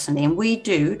personally, and we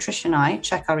do, Trish and I,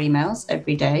 check our emails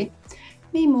every day.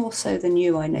 Me more so than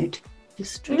you, I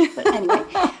noticed, Trish. But anyway,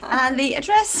 and the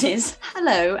address is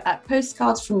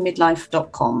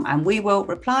hello@postcardsfrommidlife.com, and we will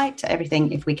reply to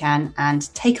everything if we can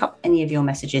and take up any of your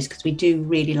messages because we do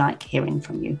really like hearing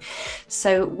from you.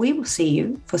 So we will see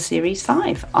you for Series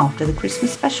 5 after the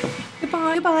Christmas special.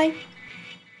 Goodbye. Goodbye.